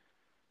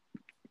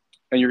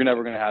 And you're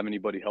never going to have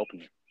anybody helping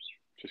you.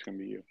 It's just going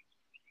to be you.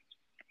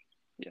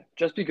 Yeah.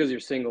 Just because you're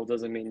single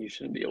doesn't mean you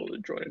shouldn't be able to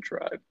join a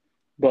tribe.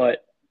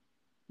 But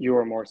you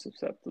are more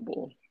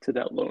susceptible to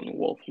that lone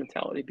wolf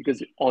mentality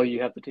because all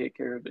you have to take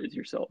care of is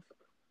yourself.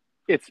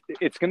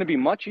 It's going to be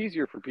much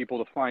easier for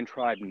people to find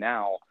tribe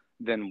now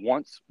than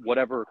once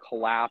whatever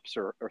collapse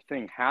or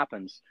thing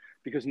happens,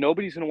 because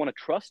nobody's going to want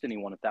to trust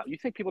anyone at that. You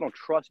think people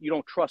you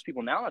don't trust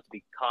people now not to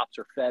be cops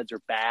or feds or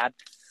bad.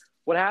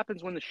 What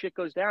happens when the shit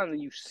goes down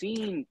and you've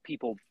seen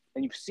people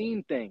and you've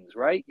seen things,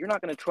 right? You're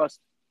not going to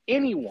trust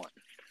anyone.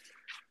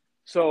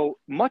 So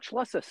much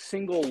less a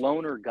single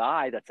loner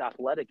guy that's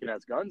athletic and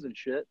has guns and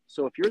shit.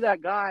 So if you're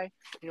that guy,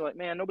 you're like,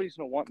 man, nobody's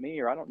going to want me,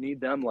 or I don't need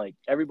them. Like,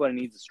 everybody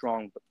needs a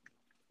strong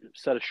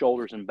set of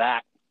shoulders and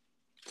back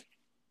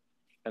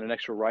and an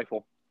extra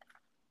rifle,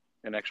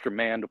 an extra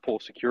man to pull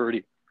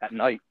security at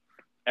night.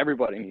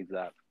 Everybody needs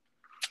that.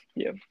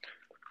 Yeah.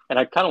 And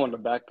I kind of wanted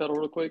to backpedal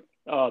real quick.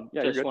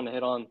 You're Want to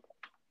hit on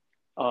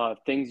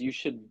things you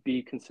should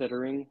be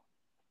considering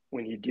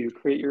when you do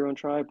create your own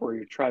tribe or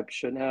your tribe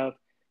should have.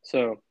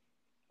 So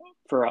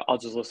I'll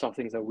just list off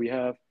things that we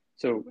have.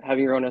 So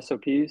having your own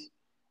SOPs,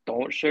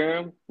 don't share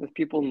them with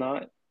people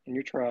not in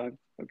your tribe.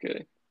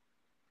 Okay.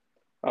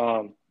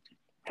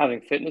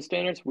 Having fitness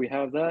standards, we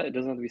have that. It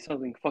doesn't have to be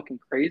something fucking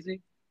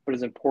crazy, but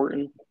it's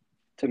important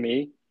to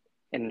me,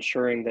 and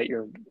ensuring that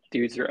your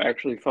dudes are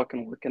actually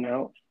fucking working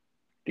out,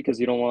 because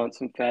you don't want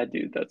some fat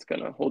dude that's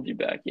gonna hold you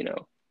back.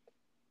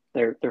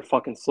 They're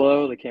fucking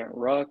slow. They can't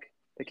ruck.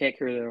 They can't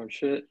carry their own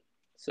shit.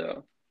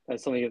 So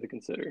that's something you have to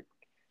consider.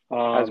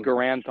 As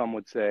Garantham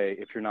would say,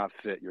 if you're not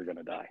fit, you're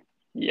gonna die.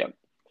 Yeah.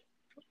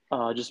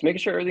 Just making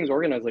sure everything's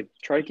organized. Like,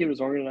 try to keep it as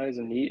organized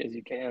and neat as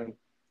you can.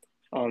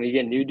 You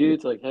get new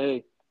dudes, like,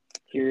 hey,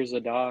 here's a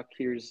doc.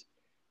 Here's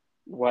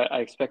what I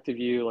expect of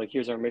you. Like,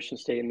 here's our mission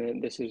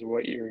statement. This is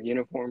what your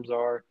uniforms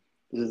are.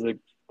 This is the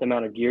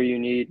amount of gear you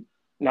need.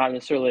 Not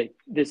necessarily like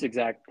this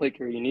exact plate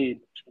carrier you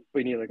need, but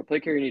you need like a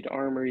plate carrier, you need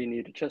armor, you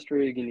need a chest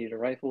rig, you need a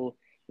rifle,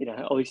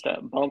 at least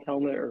that bump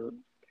helmet or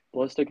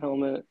ballistic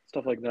helmet,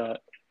 stuff like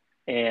that.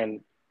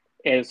 And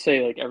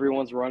say like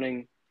everyone's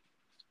running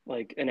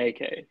like an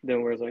AK,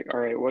 then we're like, all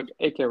right, what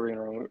AK are we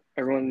gonna run?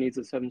 Everyone needs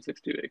a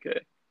 7.62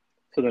 AK.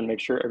 So then make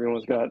sure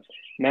everyone's got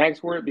mags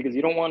for it, because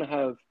you don't want to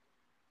have,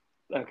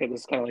 okay, this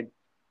is kind of like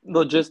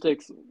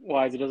logistics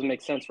wise, it doesn't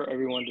make sense for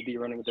everyone to be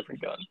running a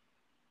different gun.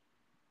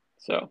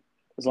 So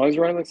as long as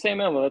you're running the same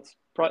ammo,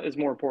 is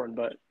more important.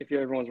 But if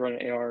everyone's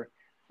running AR,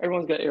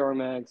 everyone's got AR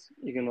mags,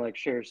 you can like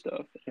share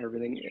stuff and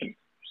everything and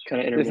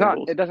kind of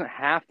intermingle. It doesn't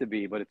have to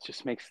be, but it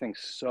just makes things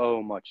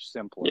so much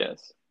simpler.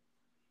 Yes.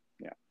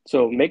 Yeah.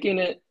 So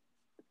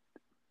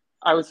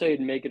I would say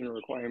make it a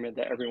requirement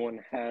that everyone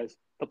has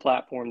the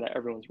platform that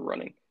everyone's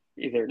running,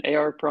 either an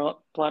AR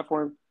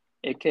platform,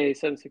 AK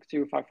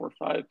 7.62,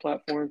 5.45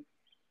 platform.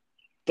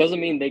 Doesn't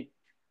mean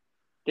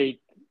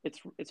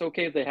it's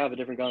okay if they have a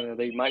different gun.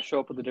 They might show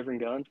up with a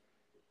different gun,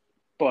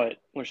 but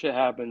when shit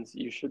happens,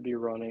 you should be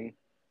running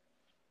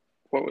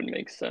what would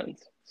make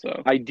sense.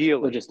 So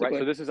ideally, right?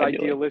 So this is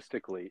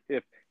idealistically.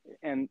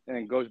 And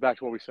it goes back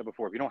to what we said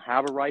before. If you don't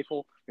have a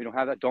rifle, you don't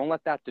have that, don't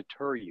let that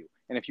deter you.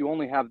 And if you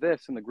only have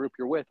this and the group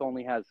you're with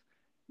only has,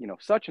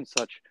 such and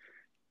such,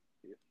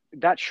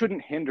 that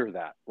shouldn't hinder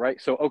that,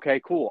 right? So, okay,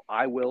 cool.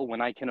 I will,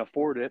 when I can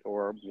afford it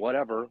or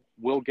whatever,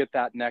 we'll get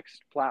that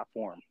next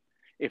platform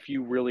if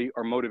you really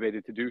are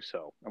motivated to do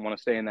so and want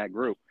to stay in that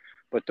group.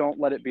 But don't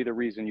let it be the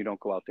reason you don't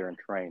go out there and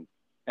train.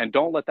 And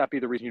don't let that be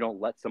the reason you don't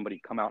let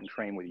somebody come out and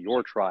train with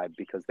your tribe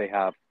because they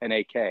have an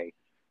AK,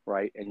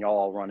 right? And y'all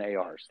all run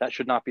ARs. That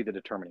should not be the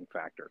determining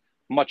factor.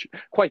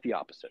 Quite the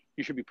opposite.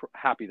 You should be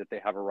happy that they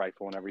have a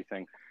rifle and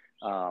everything,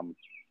 and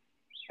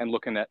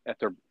looking at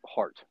their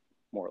heart,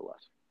 more or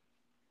less.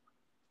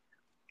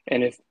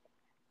 And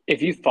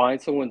if you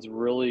find someone's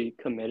really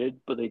committed,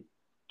 but they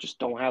just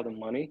don't have the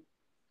money,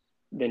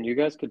 then you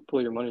guys could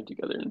pull your money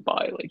together and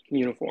buy like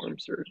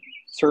uniforms or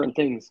certain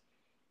things.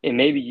 And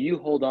maybe you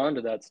hold on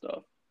to that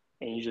stuff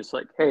and you just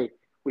like, hey,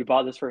 we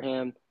bought this for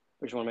him.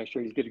 We just want to make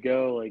sure he's good to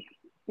go. Like,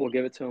 we'll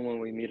give it to him when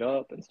we meet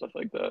up and stuff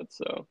like that.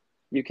 So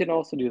you can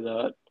also do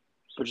that,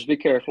 but just be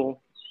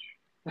careful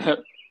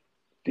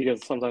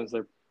because sometimes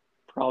they're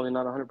probably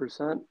not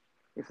 100%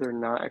 if they're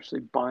not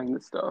actually buying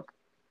the stuff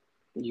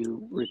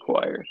you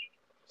require.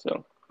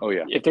 So, oh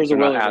yeah, if there's a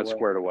will, not as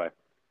squared away.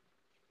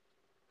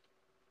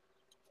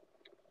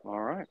 All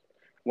right.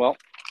 Well,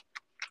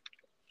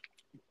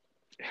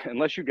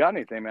 unless you got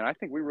anything, man, I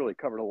think we really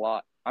covered a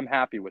lot. I'm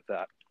happy with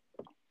that.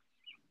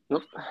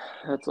 Nope,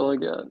 that's all I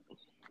got.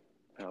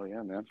 Hell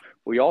yeah, man.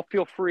 Well, y'all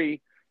feel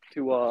free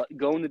to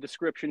go in the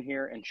description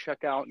here and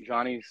check out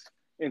Johnny's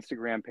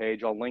Instagram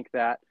page. I'll link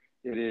that.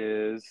 It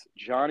is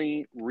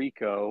Johnny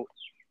Rico,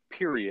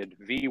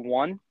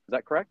 V1. Is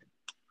that correct?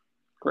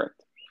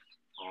 Correct.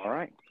 All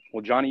right.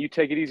 Well, Johnny, you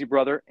take it easy,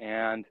 brother.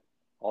 And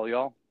all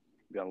y'all,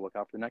 you got to look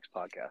out for the next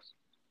podcast.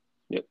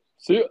 Yep.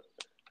 See ya.